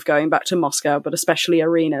of going back to Moscow, but especially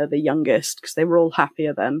Irina, the youngest, because they were all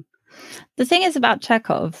happier then. The thing is about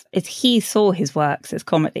Chekhov is he saw his works as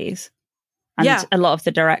comedies, and a lot of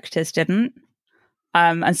the directors didn't.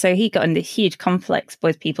 And so he got into huge conflicts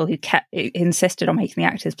with people who insisted on making the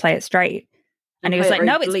actors play it straight. And he was like,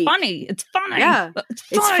 no, it's funny. It's funny. Yeah,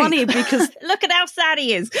 it's funny because... Look at how sad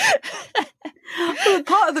he is. Well,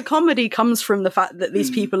 part of the comedy comes from the fact that these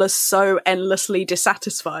people are so endlessly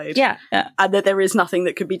dissatisfied. Yeah. And that there is nothing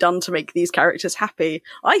that could be done to make these characters happy.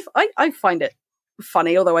 I find it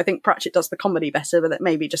funny, although I think Pratchett does the comedy better, but that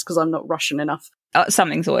maybe just because I'm not Russian enough.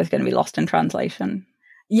 Something's always going to be lost in translation.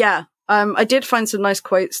 Yeah. I did find some nice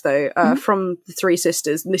quotes, though, from the Three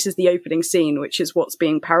Sisters. And this is the opening scene, which is what's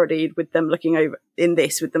being parodied with them looking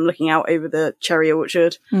out over the cherry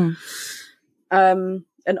orchard.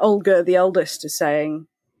 And Olga, the eldest, is saying,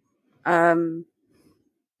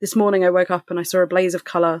 this morning I woke up and I saw a blaze of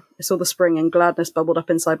colour. I saw the spring and gladness bubbled up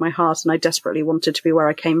inside my heart, and I desperately wanted to be where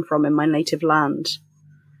I came from in my native land.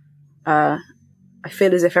 I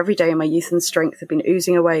feel as if every day my youth and strength have been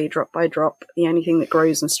oozing away drop by drop. The only thing that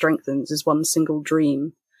grows and strengthens is one single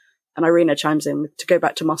dream. And Irina chimes in to go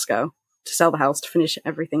back to Moscow, to sell the house, to finish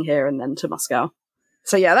everything here, and then to Moscow.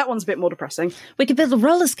 So yeah, that one's a bit more depressing. We could build a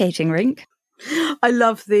roller skating rink. I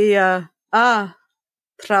love the,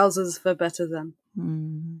 trousers were better then.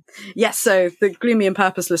 Yes, so the gloomy and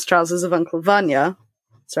purposeless trousers of Uncle Vanya.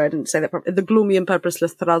 Sorry, I didn't say that properly. The gloomy and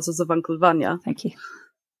purposeless trousers of Uncle Vanya. Thank you.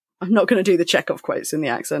 I'm not going to do the Chekhov quotes in the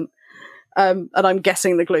accent. And I'm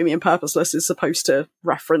guessing the gloomy and purposeless is supposed to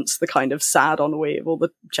reference the kind of sad ennui of all the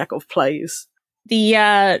Chekhov plays.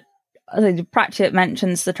 The Pratchett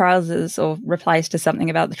mentions the trousers, or replies to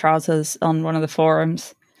something about the trousers on one of the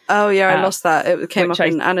forums. Oh yeah, I lost that. It came up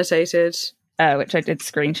in annotated. Which I did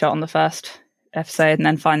screenshot on the first episode and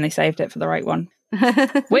then finally saved it for the right one.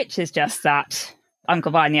 Which is just that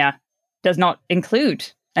Uncle Vanya does not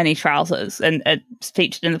include any trousers, and it's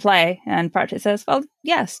featured in the play, and Pratchett says, well,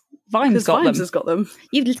 yes, Vimes got them. Has got them.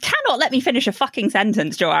 You cannot let me finish a fucking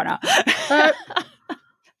sentence, Joanna.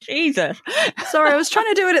 Jesus. Sorry, I was trying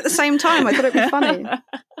to do it at the same time. I thought it'd be funny.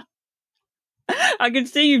 I could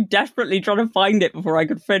see you desperately trying to find it before I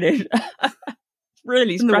could finish.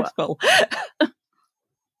 Really stressful.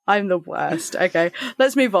 I'm the worst. Okay,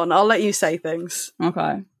 let's move on. I'll let you say things.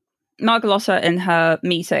 Okay. Margalotta, in her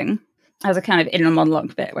meeting, has a kind of inner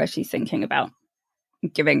monologue bit where she's thinking about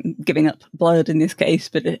giving up blood in this case,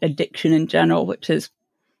 but addiction in general, which is,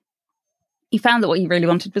 he found that what he really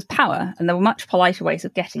wanted was power, and there were much politer ways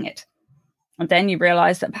of getting it. And then you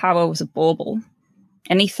realise that power was a bauble.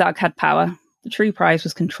 Any thug had power. The true prize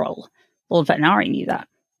was control. Lord Vetinari knew that.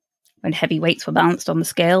 When heavy weights were balanced on the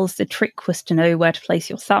scales, the trick was to know where to place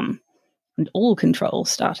your thumb. And all control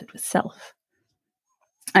started with self.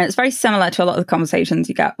 And it's very similar to a lot of the conversations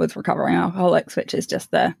you get with recovering alcoholics, which is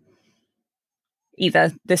just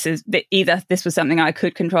either this was something I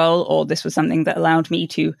could control, or this was something that allowed me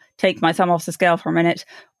to take my thumb off the scale for a minute,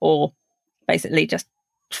 or basically just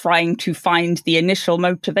trying to find the initial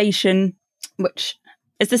motivation, which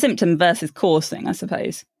is the symptom versus cause thing, I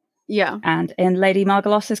suppose. Yeah. And in Lady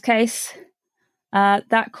Margalotta's case,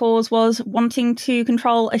 that cause was wanting to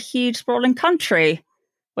control a huge sprawling country,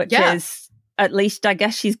 which is, at least I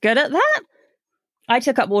guess she's good at that. I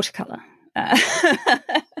took up watercolour.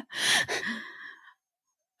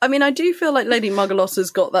 I mean, I do feel like Lady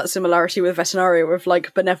Margalotta's got that similarity with Vetinari, with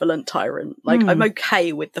like benevolent tyrant. Like, I'm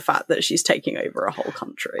okay with the fact that she's taking over a whole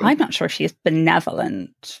country. I'm not sure she's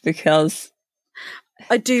benevolent, because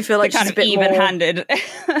I do feel like she's a bit even-handed.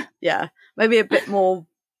 Yeah, maybe a bit more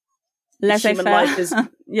laissez-faire. Human life is,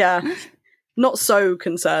 not so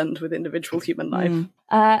concerned with individual human life.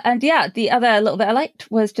 And yeah, the other little bit I liked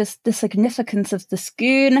was just the significance of the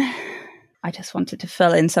Scoon. I just wanted to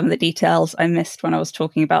fill in some of the details I missed when I was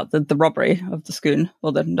talking about the robbery of the Scoon,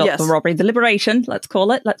 or the robbery, the liberation, let's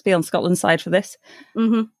call it. Let's be on Scotland's side for this.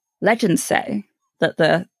 Mm-hmm. Legends say that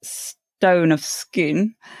the Stone of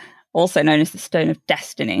Scoon, also known as the Stone of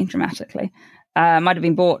Destiny, dramatically, might have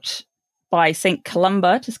been brought by St.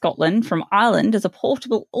 Columba to Scotland from Ireland as a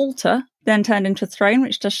portable altar, then turned into a throne,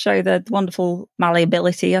 which does show the wonderful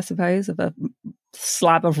malleability, I suppose, of a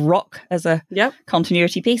slab of rock as a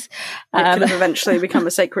continuity piece. It could have eventually become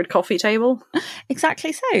a sacred coffee table.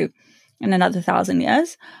 Exactly so, in another 1,000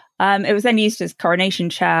 years. It was then used as coronation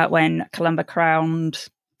chair when Columba crowned...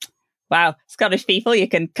 Wow, Scottish people, you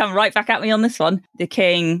can come right back at me on this one. The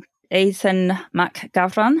King Aeson Mac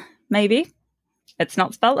Gavran, maybe. It's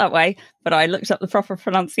not spelt that way, but I looked up the proper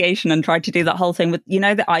pronunciation and tried to do that whole thing with, the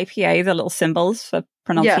IPA, the little symbols for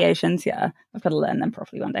pronunciations. Yeah, I've got to learn them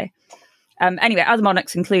properly one day. Anyway, other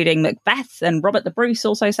monarchs, including Macbeth and Robert the Bruce,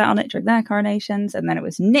 also sat on it during their coronations, and then it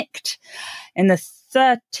was nicked in the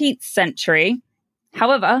 13th century.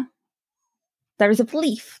 However, there is a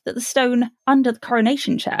belief that the stone under the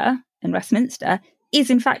coronation chair in Westminster is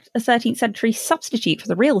in fact a 13th century substitute for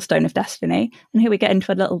the real Stone of Destiny. And here we get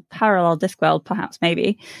into a little parallel Discworld, perhaps,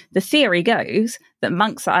 maybe. The theory goes that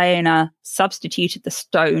monks at Iona substituted the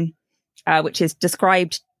stone, which is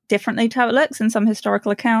described differently to how it looks in some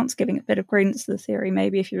historical accounts, giving it a bit of credence to the theory,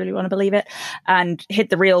 maybe, if you really want to believe it, and hid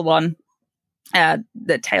the real one.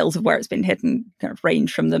 The tales of where it's been hidden kind of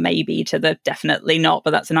range from the maybe to the definitely not,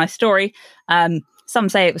 but that's a nice story. Some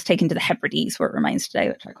say it was taken to the Hebrides, where it remains today,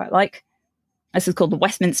 which I quite like. This is called the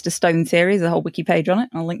Westminster Stone Theory. There's a whole wiki page on it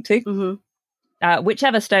I'll link to. Mm-hmm.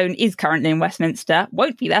 Whichever stone is currently in Westminster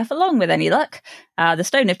won't be there for long with any luck. The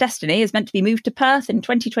Stone of Destiny is meant to be moved to Perth in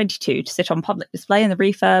 2022 to sit on public display in the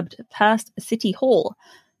refurbed Perth City Hall.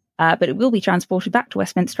 But it will be transported back to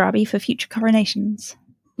Westminster Abbey for future coronations.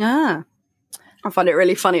 Ah. I find it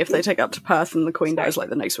really funny if they take it up to Perth and the Queen dies like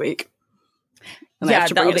the next week. And they have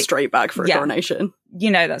to bring it straight back for a coronation. You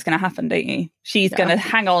know that's going to happen, don't you? She's going to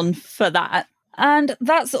hang on for that. And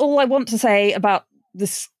that's all I want to say about the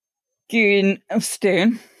Skein of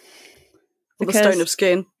Stone. The Stone of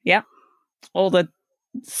Skein. Yeah. Or the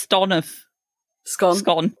Ston of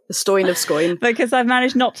Scone. The Stoin of Scoin. Because I've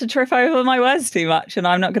managed not to trip over my words too much and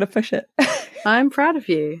I'm not going to push it. I'm proud of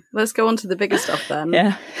you. Let's go on to the bigger stuff then.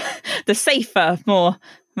 Yeah. The safer, more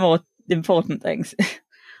important things.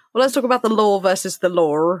 Well, let's talk about the law versus the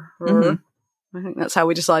lore. Mm-hmm. I think that's how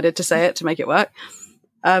we decided to say it to make it work.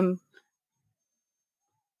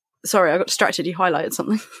 Sorry, I got distracted. You highlighted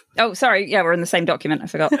something. Oh, sorry. Yeah, we're in the same document. I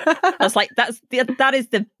forgot. I was like, that is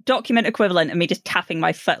the document equivalent of me just tapping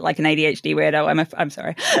my foot like an ADHD weirdo. I'm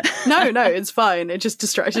sorry. No, it's fine. It just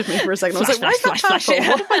distracted me for a second. I was like, why is that purple?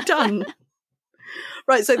 What have I done?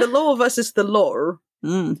 Right, so the law versus the lore.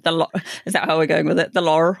 The lore. Is that how we're going with it? The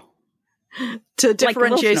lore. To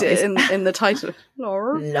differentiate it in the title.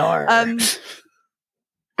 Lore.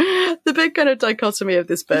 The big kind of dichotomy of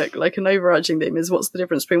this book, like an overarching theme, is what's the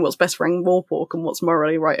difference between what's best for Morpork and what's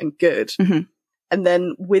morally right and good. Mm-hmm. And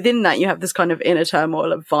then within that, you have this kind of inner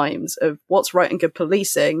turmoil of Vimes of what's right and good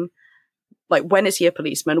policing. Like, when is he a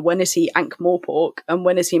policeman? When is he Ankh-Morpork? And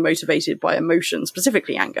when is he motivated by emotion,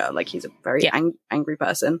 specifically anger? Like, he's a very angry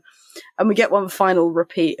person. And we get one final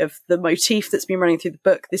repeat of the motif that's been running through the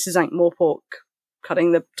book. This is Ankh-Morpork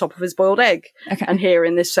cutting the top of his boiled egg. Okay. And here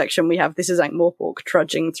in this section, we have this is Ankh-Morpork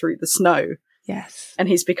trudging through the snow. Yes. And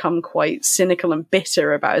he's become quite cynical and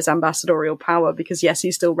bitter about his ambassadorial power because, yes,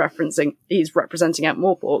 he's representing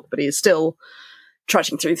Ankh-Morpork, but he is still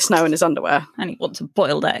trudging through the snow in his underwear. And he wants a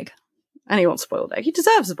boiled egg. He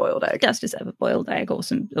deserves a boiled egg. He does deserve a boiled egg or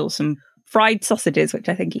some fried sausages, which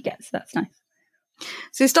I think he gets. That's nice.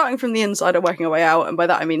 So he's starting from the inside and working our way out, and by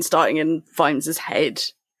that I mean starting in Vimes' head.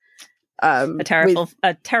 A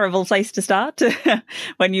terrible place to start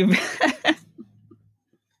when you.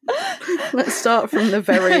 Let's start from the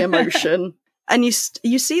very emotion, and you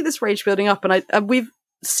see this rage building up, and we've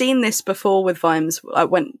seen this before with Vimes.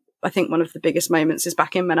 When I think one of the biggest moments is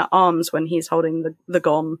back in Men at Arms when he's holding the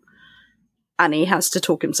gon, and he has to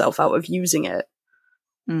talk himself out of using it.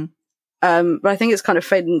 But I think it's kind of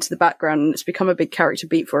faded into the background, and it's become a big character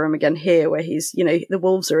beat for him again here, where he's, the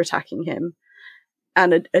wolves are attacking him,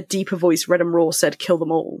 and a deeper voice, Red and Raw, said, "Kill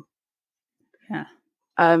them all." Yeah.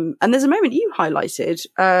 And there's a moment you highlighted.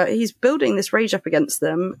 He's building this rage up against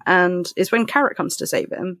them, and it's when Carrot comes to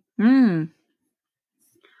save him.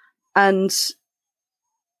 And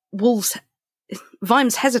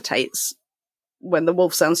Vimes hesitates when the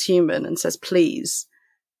wolf sounds human and says, "Please."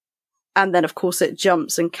 And then, of course, it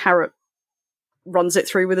jumps and Carrot runs it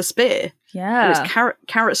through with a spear. Yeah. And it's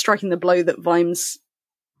Carrot striking the blow that Vimes...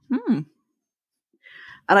 And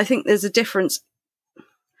I think there's a difference.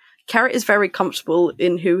 Carrot is very comfortable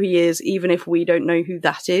in who he is, even if we don't know who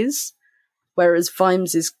that is. Whereas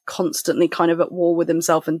Vimes is constantly kind of at war with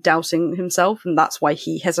himself and doubting himself. And that's why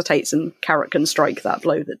he hesitates and Carrot can strike that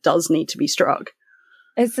blow that does need to be struck.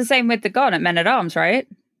 It's the same with the gon at Men at Arms, right?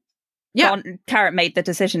 Yeah. Carrot made the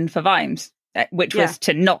decision for Vimes, which was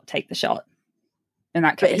to not take the shot in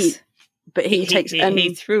that case. But he takes...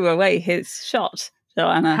 He threw away his shot. So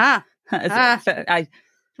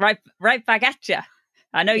right back at you.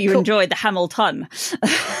 I know you enjoyed the Hamilton.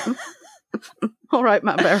 All right,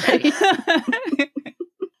 Matt Berry.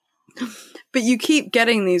 But you keep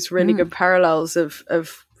getting these really good parallels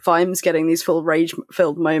of Vimes getting these full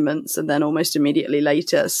rage-filled moments, and then almost immediately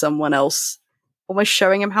later, someone else almost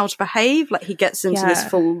showing him how to behave. Like, he gets into this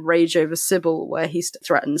full rage over Sybil, where he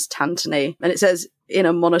threatens Tantony, and it says in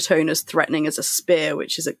a monotone as threatening as a spear,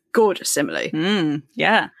 which is a gorgeous simile.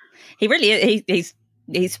 Yeah, he really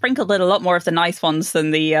he's sprinkled in a lot more of the nice ones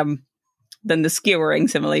than the skewering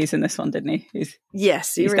similes in this one, didn't he?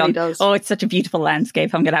 Yes, he really does. Oh, it's such a beautiful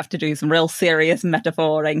landscape. I'm going to have to do some real serious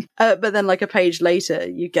metaphoring. But then, like, a page later,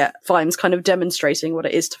 you get Vimes kind of demonstrating what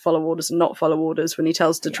it is to follow orders and not follow orders when he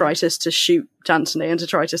tells Detritus to shoot Tantony, and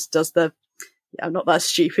Detritus does I'm not that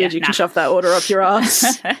stupid. You can shove that order up your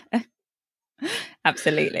ass.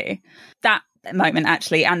 Absolutely. That moment,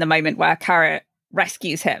 actually, and the moment where Carrot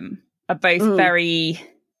rescues him are both very,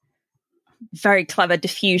 very clever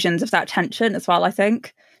diffusions of that tension as well, I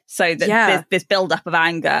think. So that there's this build up of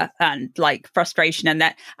anger and like frustration,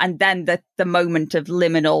 and then the moment of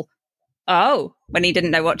liminal, oh, when he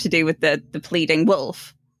didn't know what to do with the pleading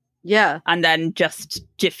wolf. Yeah. And then just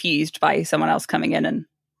diffused by someone else coming in. And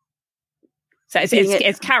so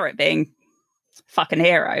it's Carrot being fucking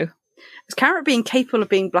hero. It's Carrot being capable of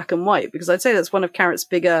being black and white, because I'd say that's one of Carrot's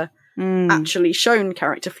bigger actually shown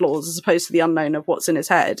character flaws, as opposed to the unknown of what's in his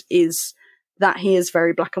head, is that he is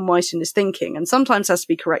very black and white in his thinking, and sometimes has to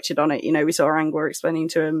be corrected on it. You know, we saw Angua explaining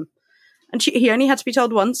to him, and he only had to be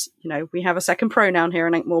told once, you know, we have a second pronoun here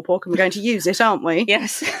in Ankh-Morpork and we're going to use it, aren't we?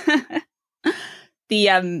 Yes.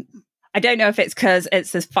 I don't know if it's because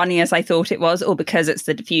it's as funny as I thought it was, or because it's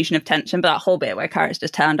the diffusion of tension, but that whole bit where Carrot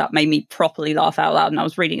just turned up made me properly laugh out loud, and I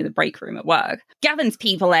was reading in the break room at work. Gavin's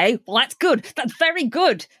people, eh? Well, that's good. That's very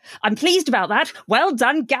good. I'm pleased about that. Well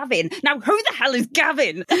done, Gavin. Now, who the hell is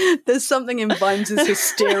Gavin? There's something in Vimes'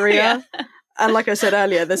 hysteria. Yeah. And like I said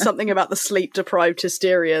earlier, there's something about the sleep-deprived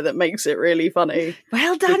hysteria that makes it really funny.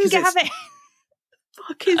 Well done, Gavin.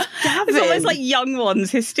 Fuck is Gavin? It's almost like Young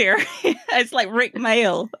Ones hysteria. It's like Rick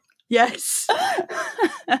Mail. Yes.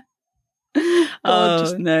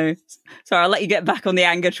 Oh, no. Sorry, I'll let you get back on the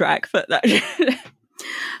anger track, but that...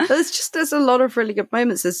 There's a lot of really good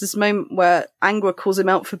moments. There's this moment where Angua calls him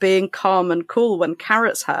out for being calm and cool when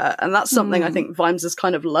Carrot's hurt, and that's something I think Vimes has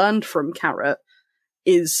kind of learned from Carrot,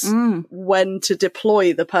 is when to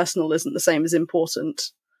deploy the personal isn't the same as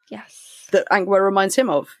important. Yes. That Angua reminds him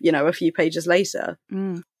of, you know, a few pages later.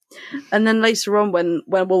 And then later on, when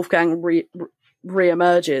Wolfgang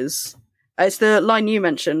re-emerges, it's the line you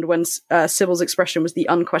mentioned when Sybil's expression was the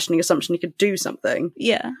unquestioning assumption he could do something.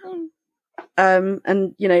 Yeah.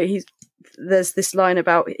 And, you know, there's this line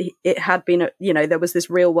about it had been, you know, there was this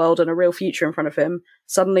real world and a real future in front of him.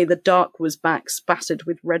 Suddenly the dark was back, spattered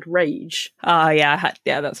with red rage. Yeah,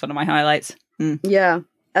 that's one of my highlights. Yeah.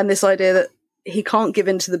 And this idea that he can't give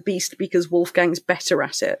in to the beast because Wolfgang's better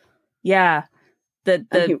at it. Yeah.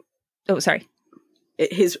 Sorry.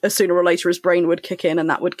 Sooner or later his brain would kick in and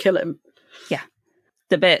that would kill him. Yeah.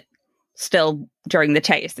 The bit still during the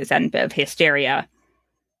chase, this end bit of hysteria,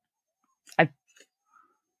 I've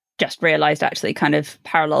just realised actually kind of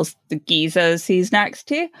parallels the geezers he's next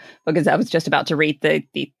to, because I was just about to read the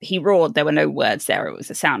he roared, there were no words there, it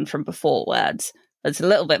was a sound from before words. It's a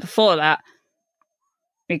little bit before that.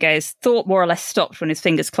 He goes, thought more or less stopped when his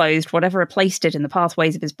fingers closed. Whatever replaced it in the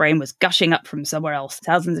pathways of his brain was gushing up from somewhere else,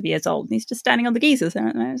 thousands of years old. And he's just standing on the geezers.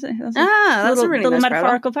 That's a really little nice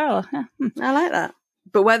metaphorical parallel. Yeah. I like that.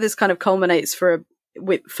 But where this kind of culminates for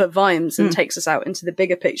Vimes and takes us out into the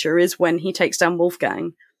bigger picture is when he takes down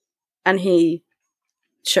Wolfgang and he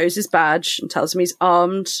shows his badge and tells him he's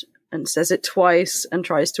armed and says it twice and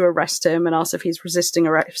tries to arrest him and asks if he's resisting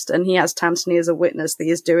arrest. And he has Tantony as a witness that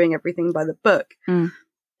he is doing everything by the book.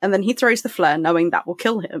 And then he throws the flare knowing that will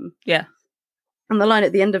kill him. Yeah. And the line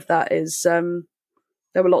at the end of that is, there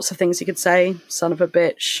were lots of things he could say. Son of a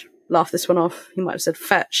bitch. Laugh this one off. He might have said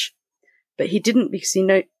fetch. But he didn't, because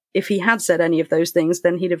if he had said any of those things,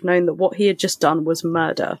 then he'd have known that what he had just done was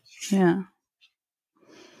murder. Yeah.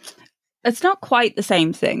 It's not quite the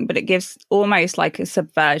same thing, but it gives almost like a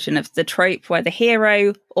subversion of the trope where the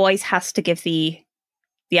hero always has to give the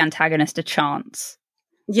antagonist a chance.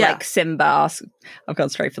 Yeah. Like Simba I've gone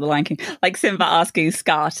straight for the Lion King. Like Simba asking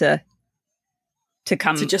Scar to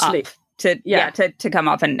come to just up. leave. To come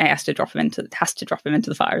up, and he has to drop him into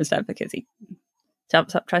the fire instead because he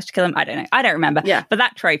jumps up, tries to kill him. I don't know. I don't remember. Yeah. But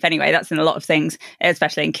that trope anyway, that's in a lot of things,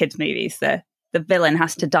 especially in kids' movies. The villain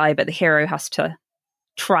has to die, but the hero has to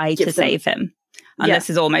try to save him. And this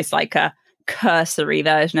is almost like a cursory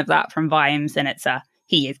version of that from Vimes, and it's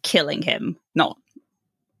he is killing him, not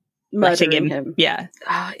murdering him. Yeah.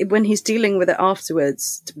 When he's dealing with it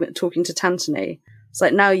afterwards, talking to Tantony, it's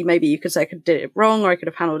like, now maybe you could say I could did it wrong, or I could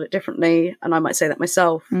have handled it differently, and I might say that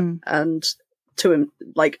myself. And to him,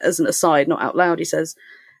 like as an aside, not out loud, he says,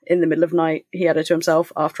 in the middle of night, he added to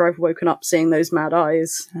himself, after I've woken up seeing those mad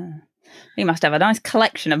eyes. He must have a nice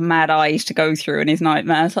collection of mad eyes to go through in his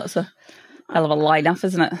nightmares. That's a hell of a lineup,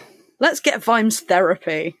 isn't it? Let's get Vimes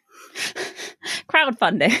therapy.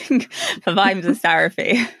 Crowdfunding for Vimes'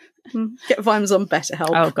 therapy. Get Vimes on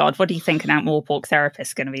BetterHelp. Oh God, what do you think an Ankh-Morpork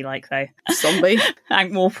therapist is going to be like, though? Zombie.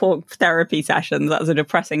 Ankh-Morpork therapy sessions. That's a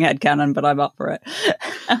depressing headcanon, but I'm up for it.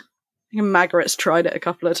 Margaret's tried it a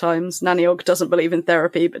couple of times. Nanny-Og doesn't believe in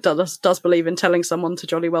therapy, but does believe in telling someone to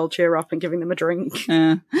jolly well cheer up and giving them a drink.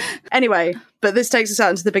 Anyway, but this takes us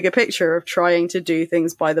out into the bigger picture of trying to do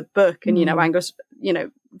things by the book. And, Angus,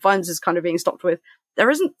 Vimes is kind of being stopped with, there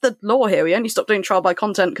isn't the law here. We only stopped doing trial by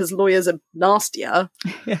content because lawyers are nastier.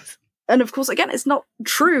 Yes. And of course, again, it's not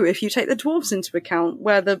true if you take the dwarves into account,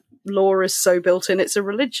 where the law is so built in, it's a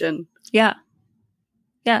religion. Yeah.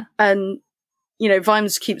 Yeah. And, you know,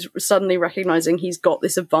 Vimes keeps suddenly recognizing he's got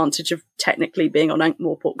this advantage of technically being on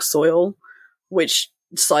Ankh-Morpork soil, which,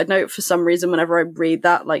 side note, for some reason, whenever I read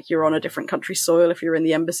that, like, you're on a different country's soil if you're in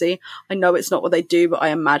the embassy, I know it's not what they do, but I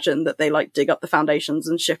imagine that they, like, dig up the foundations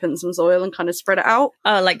and ship in some soil and kind of spread it out.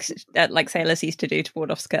 Oh, like sailors used to do to ward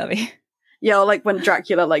off scurvy. Yeah, or like when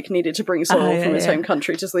Dracula, like, needed to bring soil from his home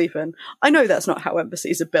country to sleep in. I know that's not how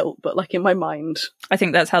embassies are built, but, like, in my mind... I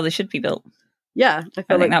think that's how they should be built. Yeah. I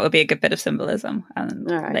think that would be a good bit of symbolism, and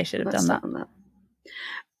they should have done that.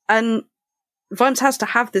 And Vimes has to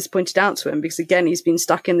have this pointed out to him, because, again, he's been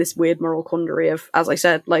stuck in this weird moral quandary of, as I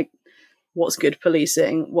said, like, what's good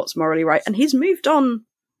policing, what's morally right, and he's moved on.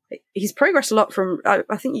 He's progressed a lot from...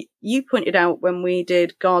 I think you pointed out when we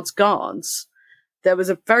did Guards, there was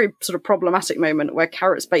a very sort of problematic moment where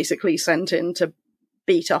Carrot's basically sent in to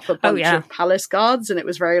beat up a bunch of palace guards, and it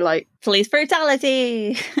was very like... police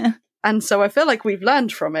brutality! And so I feel like we've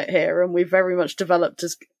learned from it here, and we've very much developed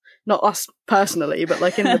as... not us personally, but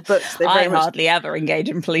like in the books... I hardly ever engage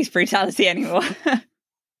in police brutality anymore.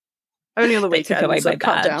 Only on the weekend, away so my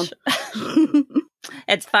cut down.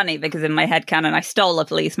 It's funny, because in my headcanon, I stole a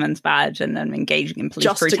policeman's badge and then engaging in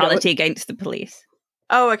police brutality against the police.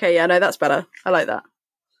 Oh, okay, yeah, no, that's better. I like that.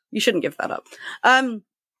 You shouldn't give that up.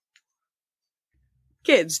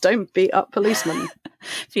 Kids, don't beat up policemen.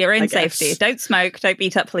 For your own safety. Don't smoke, don't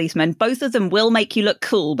beat up policemen. Both of them will make you look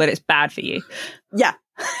cool, but it's bad for you. Yeah.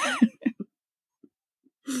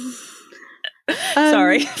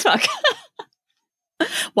 Sorry, fuck.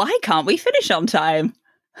 Why can't we finish on time?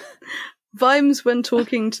 Vimes, when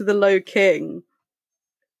talking to the Low King,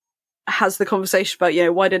 has the conversation about, you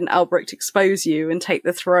know, why didn't Albrecht expose you and take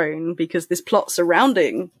the throne? Because this plot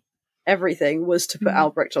surrounding everything was to put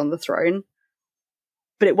Albrecht on the throne.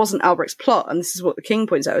 But it wasn't Albrecht's plot, and this is what the king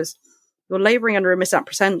points out, is you're labouring under a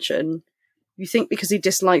misapprehension. You think because he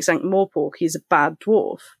dislikes Ankh-Morpork, he's a bad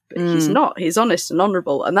dwarf. But he's not. He's honest and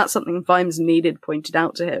honourable, and that's something Vimes needed pointed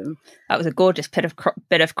out to him. That was a gorgeous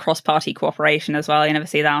bit of cross-party cooperation as well. You never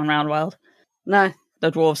see that on Round World. No.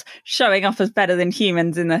 The dwarves showing off as better than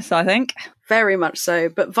humans in this, I think. Very much so.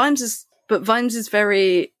 But Vimes is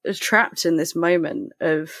very trapped in this moment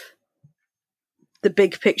of the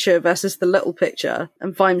big picture versus the little picture.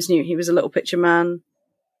 And Vimes knew he was a little picture man,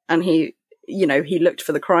 and he looked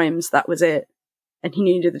for the crimes, that was it. And he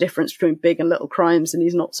knew the difference between big and little crimes, and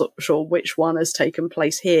he's not sort of sure which one has taken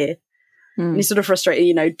place here. And he's sort of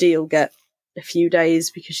frustrated, Dee'll get a few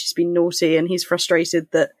days because she's been naughty, and he's frustrated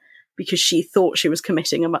that because she thought she was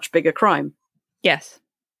committing a much bigger crime. Yes.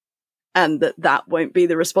 And that won't be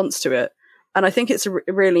the response to it. And I think it's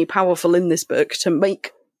really powerful in this book to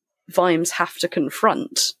make Vimes have to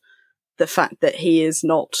confront the fact that he is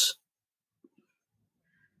not...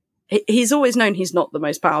 He's always known he's not the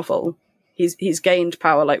most powerful. He's gained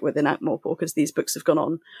power, like within Ankh-Morpork, as these books have gone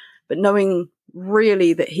on. But knowing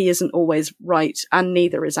really that he isn't always right, and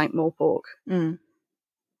neither is Ankh-Morpork.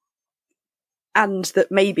 And that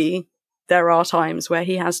maybe there are times where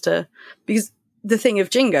he has to... Because the thing of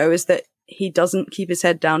Jingo is that he doesn't keep his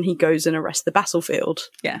head down, he goes and arrests the battlefield.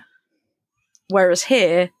 Yeah. Whereas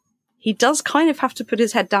here, he does kind of have to put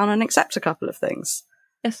his head down and accept a couple of things.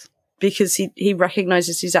 Yes. Because he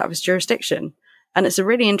recognises he's out of his jurisdiction. And it's a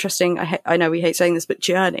really interesting, I know we hate saying this, but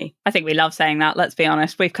journey. I think we love saying that, let's be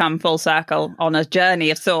honest. We've come full circle on a journey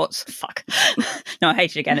of sorts. Fuck. No, I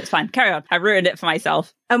hate it again, it's fine. Carry on. I ruined it for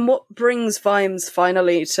myself. And what brings Vimes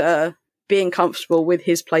finally to being comfortable with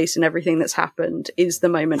his place and everything that's happened is the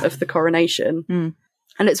moment of the coronation.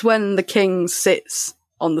 And it's when the king sits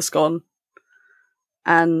on the scone,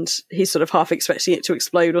 and he's sort of half expecting it to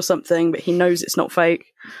explode or something, but he knows it's not fake.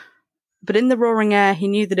 But in the roaring air, he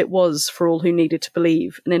knew that it was for all who needed to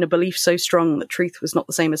believe, and in a belief so strong that truth was not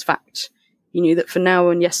the same as fact. He knew that for now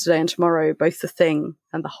and yesterday and tomorrow, both the thing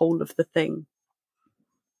and the whole of the thing.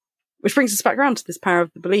 Which brings us back around to this power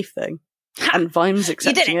of the belief thing. And Vimes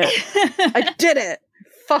accepting it. I did it!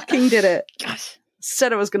 Fucking did it! Gosh.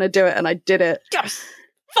 Said I was going to do it, and I did it. Gosh.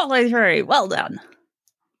 Follow through. Well done.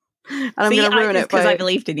 And I'm going to ruin it because I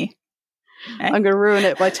believed in you. I'm going to ruin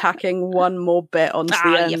it by tacking one more bit onto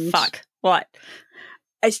the end. You fuck. What?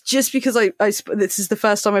 It's just because this is the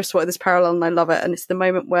first time I've spotted this parallel, and I love it. And it's the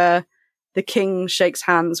moment where the king shakes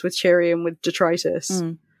hands with Cheery and with Detritus.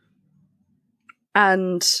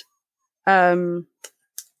 And the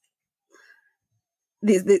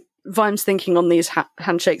Vimes thinking on these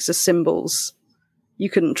handshakes as symbols.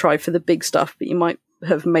 You couldn't try for the big stuff, but you might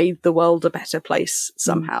have made the world a better place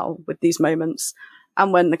somehow with these moments.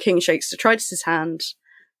 And when the king shakes Detritus' hand,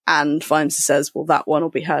 and Vimes says, well, that one will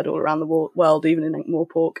be heard all around the world, even in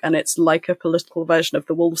Ankh-Morpork, and it's like a political version of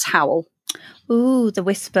the wolf's howl. Ooh, the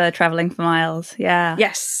whisper travelling for miles. Yeah.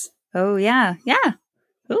 Yes. Oh, yeah. Yeah.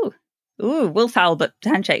 Ooh. Wolfhowl, but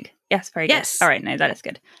handshake. Yes, very good. Yes. All right, no, that is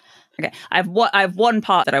good. Okay, I have one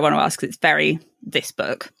part that I want to ask. It's very this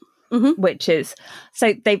book, which is,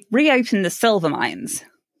 so they've reopened the silver mines.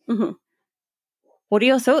 Mm-hmm. What are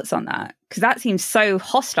your thoughts on that? Because that seems so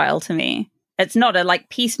hostile to me. It's not a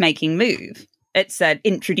peacemaking move. It's a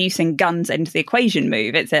introducing guns into the equation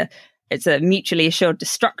move. It's a mutually assured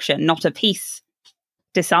destruction, not a peace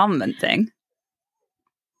disarmament thing.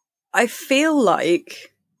 I feel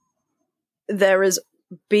like there has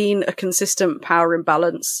been a consistent power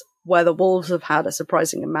imbalance where the wolves have had a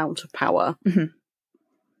surprising amount of power. Mm-hmm.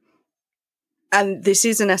 And this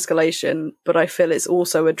is an escalation, but I feel it's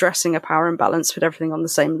also addressing a power imbalance, put everything on the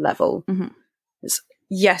same level. Mm-hmm.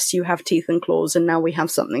 Yes, you have teeth and claws, and now we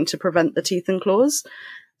have something to prevent the teeth and claws.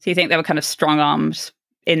 So you think they were kind of strong-armed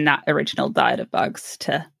in that original diet of bugs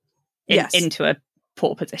into a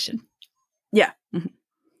poor position? Yeah. Mm-hmm.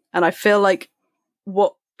 And I feel like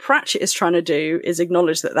what Pratchett is trying to do is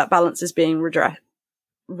acknowledge that balance is being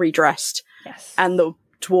redressed. Yes. And the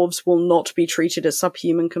dwarves will not be treated as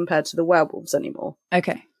subhuman compared to the werewolves anymore.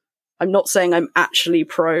 Okay. I'm not saying I'm actually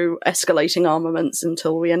pro escalating armaments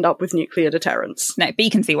until we end up with nuclear deterrence. No, but you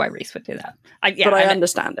can see why Reese would do that. I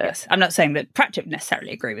understand it. Yes, I'm not saying that Pratchett would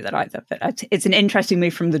necessarily agree with it either, but it's an interesting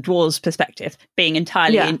move from the dwarves' perspective, being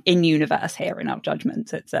entirely in universe here in our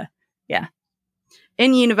judgments. It's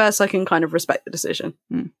in universe, I can kind of respect the decision.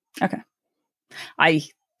 Okay. I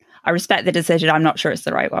respect the decision. I'm not sure it's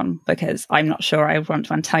the right one, because I'm not sure I want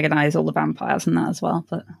to antagonize all the vampires and that as well.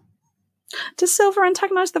 But does Silver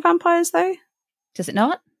antagonize the vampires, though? Does it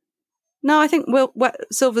not? No, I think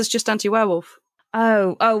Silver's just anti-werewolf.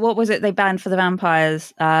 Oh, what was it they banned for the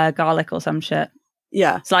vampires? Garlic or some shit.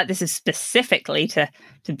 Yeah. It's like this is specifically to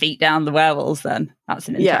beat down the werewolves then. That's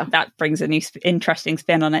that brings a new interesting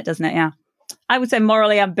spin on it, doesn't it? Yeah. I would say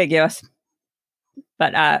morally ambiguous,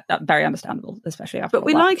 but very understandable, especially after. But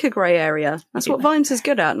we like a grey area. That's what Vines is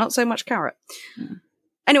good at, not so much Carrot. Yeah.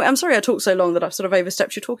 Anyway, I'm sorry I talked so long that I've sort of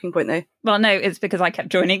overstepped your talking point, though. Well, no, it's because I kept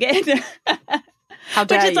joining in. How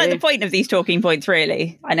dare you? Which is like the point of these talking points,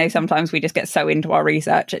 really. I know sometimes we just get so into our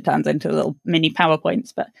research it turns into little mini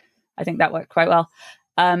PowerPoints, but I think that worked quite well.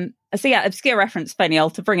 So yeah, obscure reference,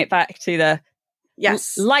 Feniel, to bring it back to the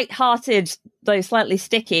light-hearted, though slightly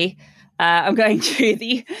sticky. I'm going to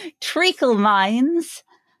the treacle mines,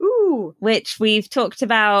 which we've talked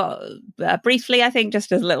about briefly, I think,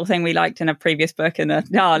 just as a little thing we liked in a previous book. And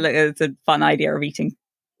it's a fun idea of eating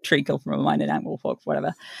treacle from a mine in Ankh-Morpork,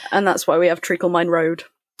 whatever. And that's why we have Treacle Mine Road.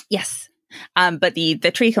 Yes. But the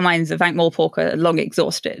treacle mines of Ankh-Morpork are long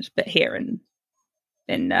exhausted, but here in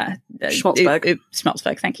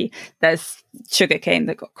Schmaltzberg, thank you, there's sugarcane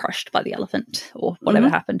that got crushed by the elephant or whatever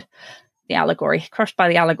happened. The allegory, crushed by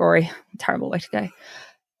the allegory. Terrible way to go.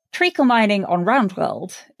 Treacle mining on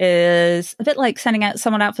Roundworld is a bit like sending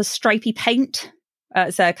someone out for stripy paint.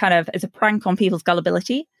 It's a prank on people's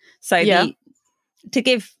gullibility. So to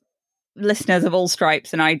give listeners of all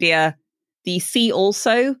stripes an idea, the see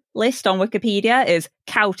also list on Wikipedia is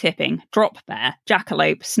cow tipping, drop bear,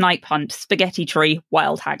 jackalope, snipe hunt, spaghetti tree,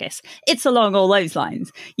 wild haggis. It's along all those lines.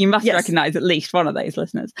 You must recognise at least one of those,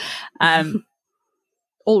 listeners.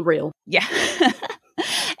 All real. Yeah.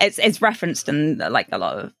 It's referenced in like a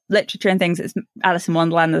lot of literature and things. It's Alice in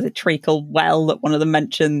Wonderland. There's a treacle well that one of them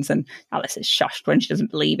mentions, and Alice is shushed when she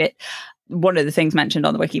doesn't believe it. One of the things mentioned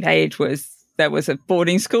on the wiki page was there was a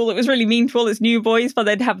boarding school that was really mean to all its new boys, but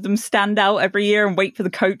they'd have them stand out every year and wait for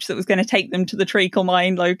the coach that was going to take them to the treacle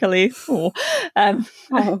mine locally.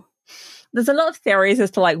 There's a lot of theories as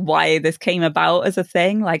to like why this came about as a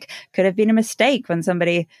thing. Like, could have been a mistake when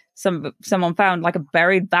someone found like a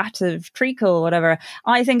buried vat of treacle or whatever.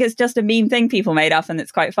 I think it's just a mean thing people made up, and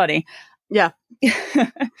it's quite funny. Yeah.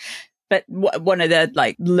 But one of the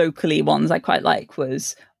like locally ones I quite like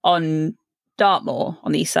was on Dartmoor,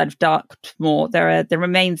 on the east side of Dartmoor. There are the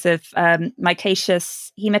remains of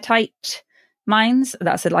micaceous hematite mines.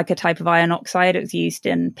 That's a type of iron oxide. It was used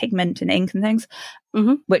in pigment and ink and things,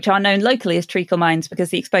 which are known locally as treacle mines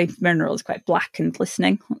because the exposed mineral is quite black and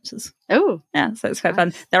glistening, which is so it's quite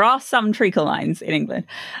fun. There are some treacle mines in England.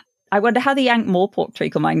 I wonder how the Ankh-Morpork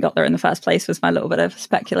treacle mine got there in the first place was my little bit of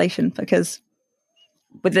speculation, because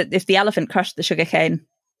if the elephant crushed the sugarcane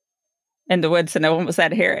in the woods and no one was there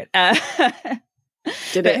to hear it,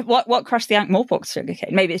 did it? What crushed the Ankh-Morpork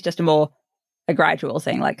sugarcane? Maybe it's just a gradual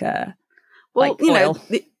thing, like a. Well, like oil.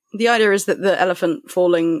 The idea is that the elephant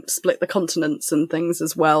falling split the continents and things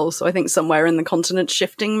as well. So I think somewhere in the continent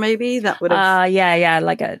shifting, maybe that would have.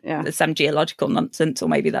 Like some geological nonsense, or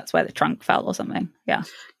maybe that's where the trunk fell or something. Yeah,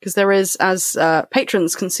 because there is, as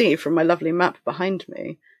patrons can see from my lovely map behind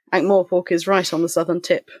me, Ankh-Morpork is right on the southern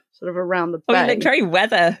tip, sort of around the bay. Oh, you look very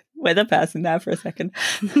weather person there for a second.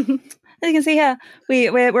 As you can see here,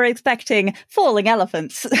 we're expecting falling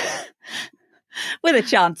elephants with a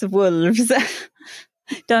chance of wolves.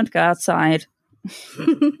 Don't go outside.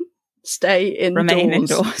 Stay indoors. Remain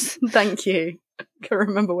indoors. Thank you. I can't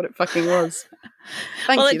remember what it fucking was.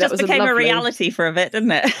 Thank you. It just became a reality for a bit,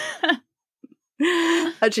 didn't it?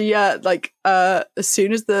 Actually, yeah, as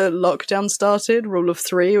soon as the lockdown started, Rule of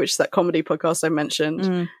Three, which is that comedy podcast I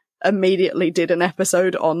mentioned, immediately did an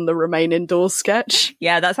episode on the Remain Indoors sketch.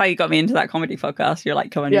 Yeah, that's how you got me into that comedy podcast. You're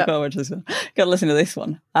like, come on, you've got to listen to this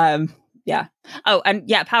one. Yeah. Oh, and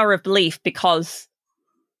yeah, power of belief, because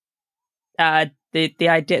the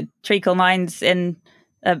idea treacle mines in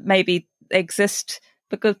maybe exist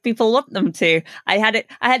because people want them to. I had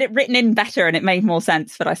it written in better and it made more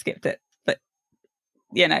sense, but I skipped it. But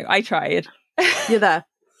I tried. You're there.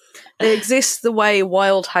 They exist the way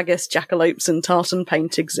wild haggis, jackalopes, and tartan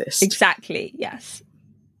paint exist. Exactly. Yes.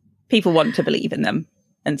 People want to believe in them,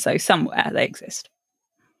 and so somewhere they exist.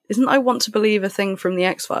 Isn't I Want to Believe a thing from the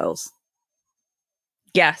X-Files?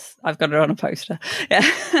 Yes, I've got it on a poster. Yeah.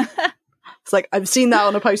 It's like, I've seen that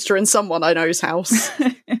on a poster in someone I know's house.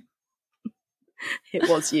 It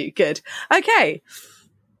was you. Good. Okay.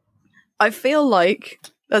 I feel like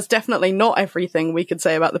that's definitely not everything we could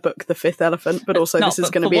say about the book The Fifth Elephant, but also this is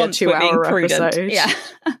going to be a 2-hour episode. Yeah.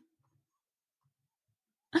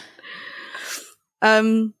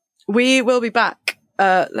 We will be back.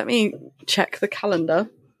 Let me check the calendar,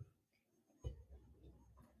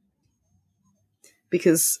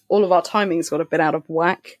 because all of our timing's got a bit out of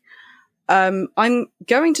whack. I'm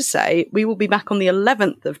going to say we will be back on the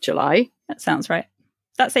 11th of July. That sounds right.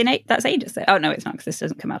 That's ages. Oh, no, it's not, because this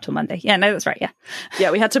doesn't come out till Monday. Yeah, no, that's right, yeah.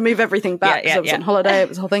 Yeah, we had to move everything back because I was on holiday. It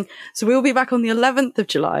was a whole thing. So we will be back on the 11th of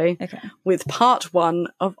July with part 1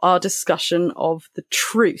 of our discussion of The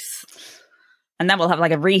Truth. And then we'll have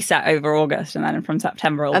a reset over August, and then from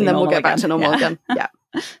September we'll get back to normal again. Yeah.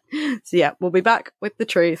 So yeah, we'll be back with The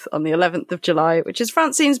Truth on the 11th of July, which is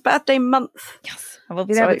Francine's birthday month. Yes. I will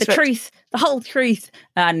be there with the truth, the whole truth,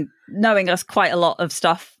 and knowing us quite a lot of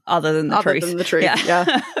stuff other than the truth.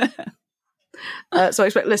 Yeah. So I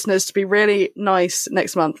expect listeners to be really nice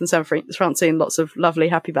next month and send Francine lots of lovely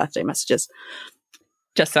happy birthday messages.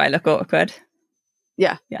 Just so I look awkward.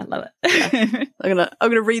 Yeah. Yeah, love it. I'm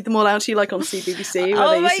gonna read them all out to you, like on CBBC, where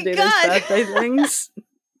they used to do those birthday things.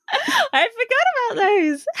 I forgot about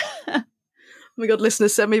those. Oh my god,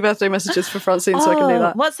 listeners, send me birthday messages for Francine so I can do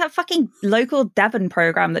that. What's that fucking local Devon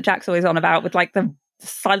program that Jack's always on about with the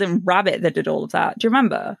silent rabbit that did all of that? Do you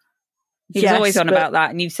remember? He was always on about that,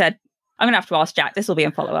 and you said, I'm going to have to ask Jack. This will be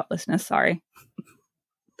in follow-up, listeners. Sorry.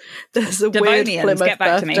 There's a weird Plymouth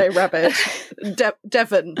birthday rabbit.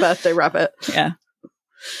 Devon birthday rabbit. Yeah.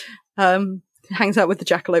 Hangs out with the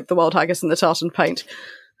jackalope, the wild haggis, and the tartan paint.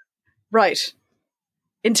 Right.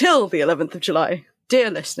 Until the 11th of July, dear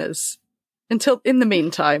listeners, in the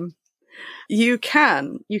meantime, you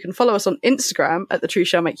can follow us on Instagram at The Truth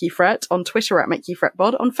Shall Make Ye Fret, on Twitter at Make Ye Fret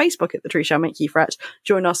Pod, on Facebook at The Truth Shall Make Ye Fret.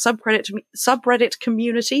 Join our subreddit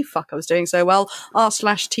community. Fuck, I was doing so well.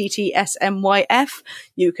 r/TTSMYF.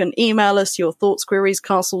 You can email us your thoughts, queries,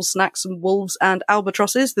 castles, snacks, and wolves and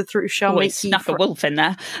albatrosses. The Truth Shall Make Ye Fret. Snuck a wolf in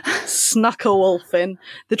there. Snuck a wolf in.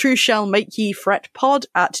 The Truth Shall Make Ye Fret Pod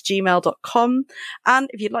at gmail.com. And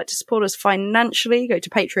if you'd like to support us financially, go to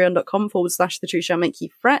patreon.com/The Truth Shall Make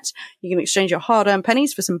Ye Fret. You can exchange your hard-earned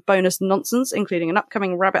pennies for some bonus nonsense, including an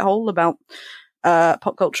upcoming rabbit hole about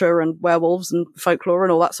pop culture and werewolves and folklore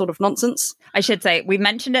and all that sort of nonsense. I should say, we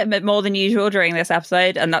mentioned it a bit more than usual during this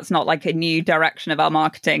episode, and that's not a new direction of our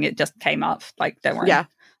marketing. It just came up. Don't worry. Yeah.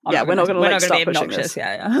 We're not going to start pushing this.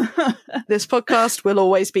 Yeah. This podcast will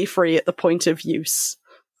always be free at the point of use.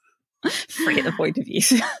 Free at the point of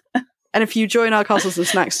use. And if you join our Castles and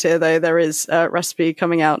Snacks tier, though, there is a recipe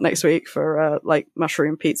coming out next week for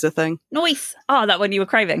mushroom pizza thing. Nice. Oh, that one you were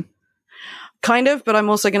craving. Kind of, but I'm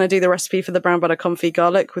also going to do the recipe for the brown butter confit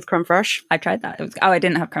garlic with creme fraiche. I tried that. I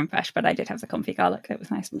didn't have creme fraiche, but I did have the confit garlic. It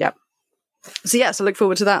was nice. Yep. So look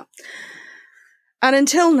forward to that. And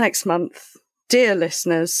until next month, dear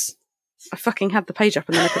listeners, I fucking had the page up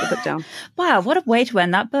and then I put the book down. Wow, what a way to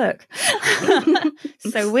end that book.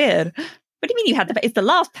 So weird. What do you mean you had it's the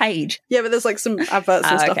last page? Yeah, but there's some adverts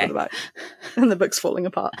and stuff at the back. And the book's falling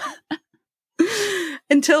apart.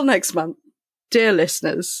 Until next month, dear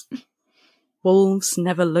listeners, Wolves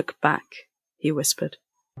never look back, he whispered.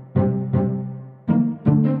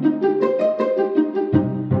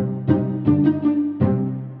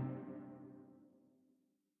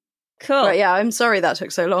 Cool. Right, yeah, I'm sorry that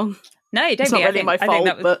took so long. No, don't it's not be. really my fault,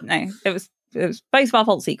 but no, it was both of our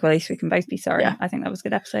faults equally, so we can both be sorry. Yeah. I think that was a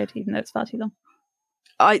good episode, even though it's far too long.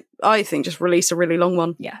 I think just release a really long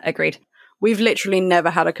one. Yeah, agreed. We've literally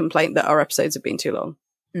never had a complaint that our episodes have been too long.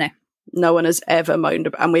 No. No one has ever moaned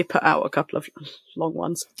about, and we put out a couple of long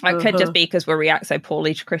ones. It could just be because we react so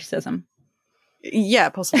poorly to criticism. Yeah,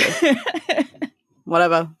 possibly.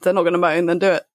 Whatever. If they're not going to moan, then do it.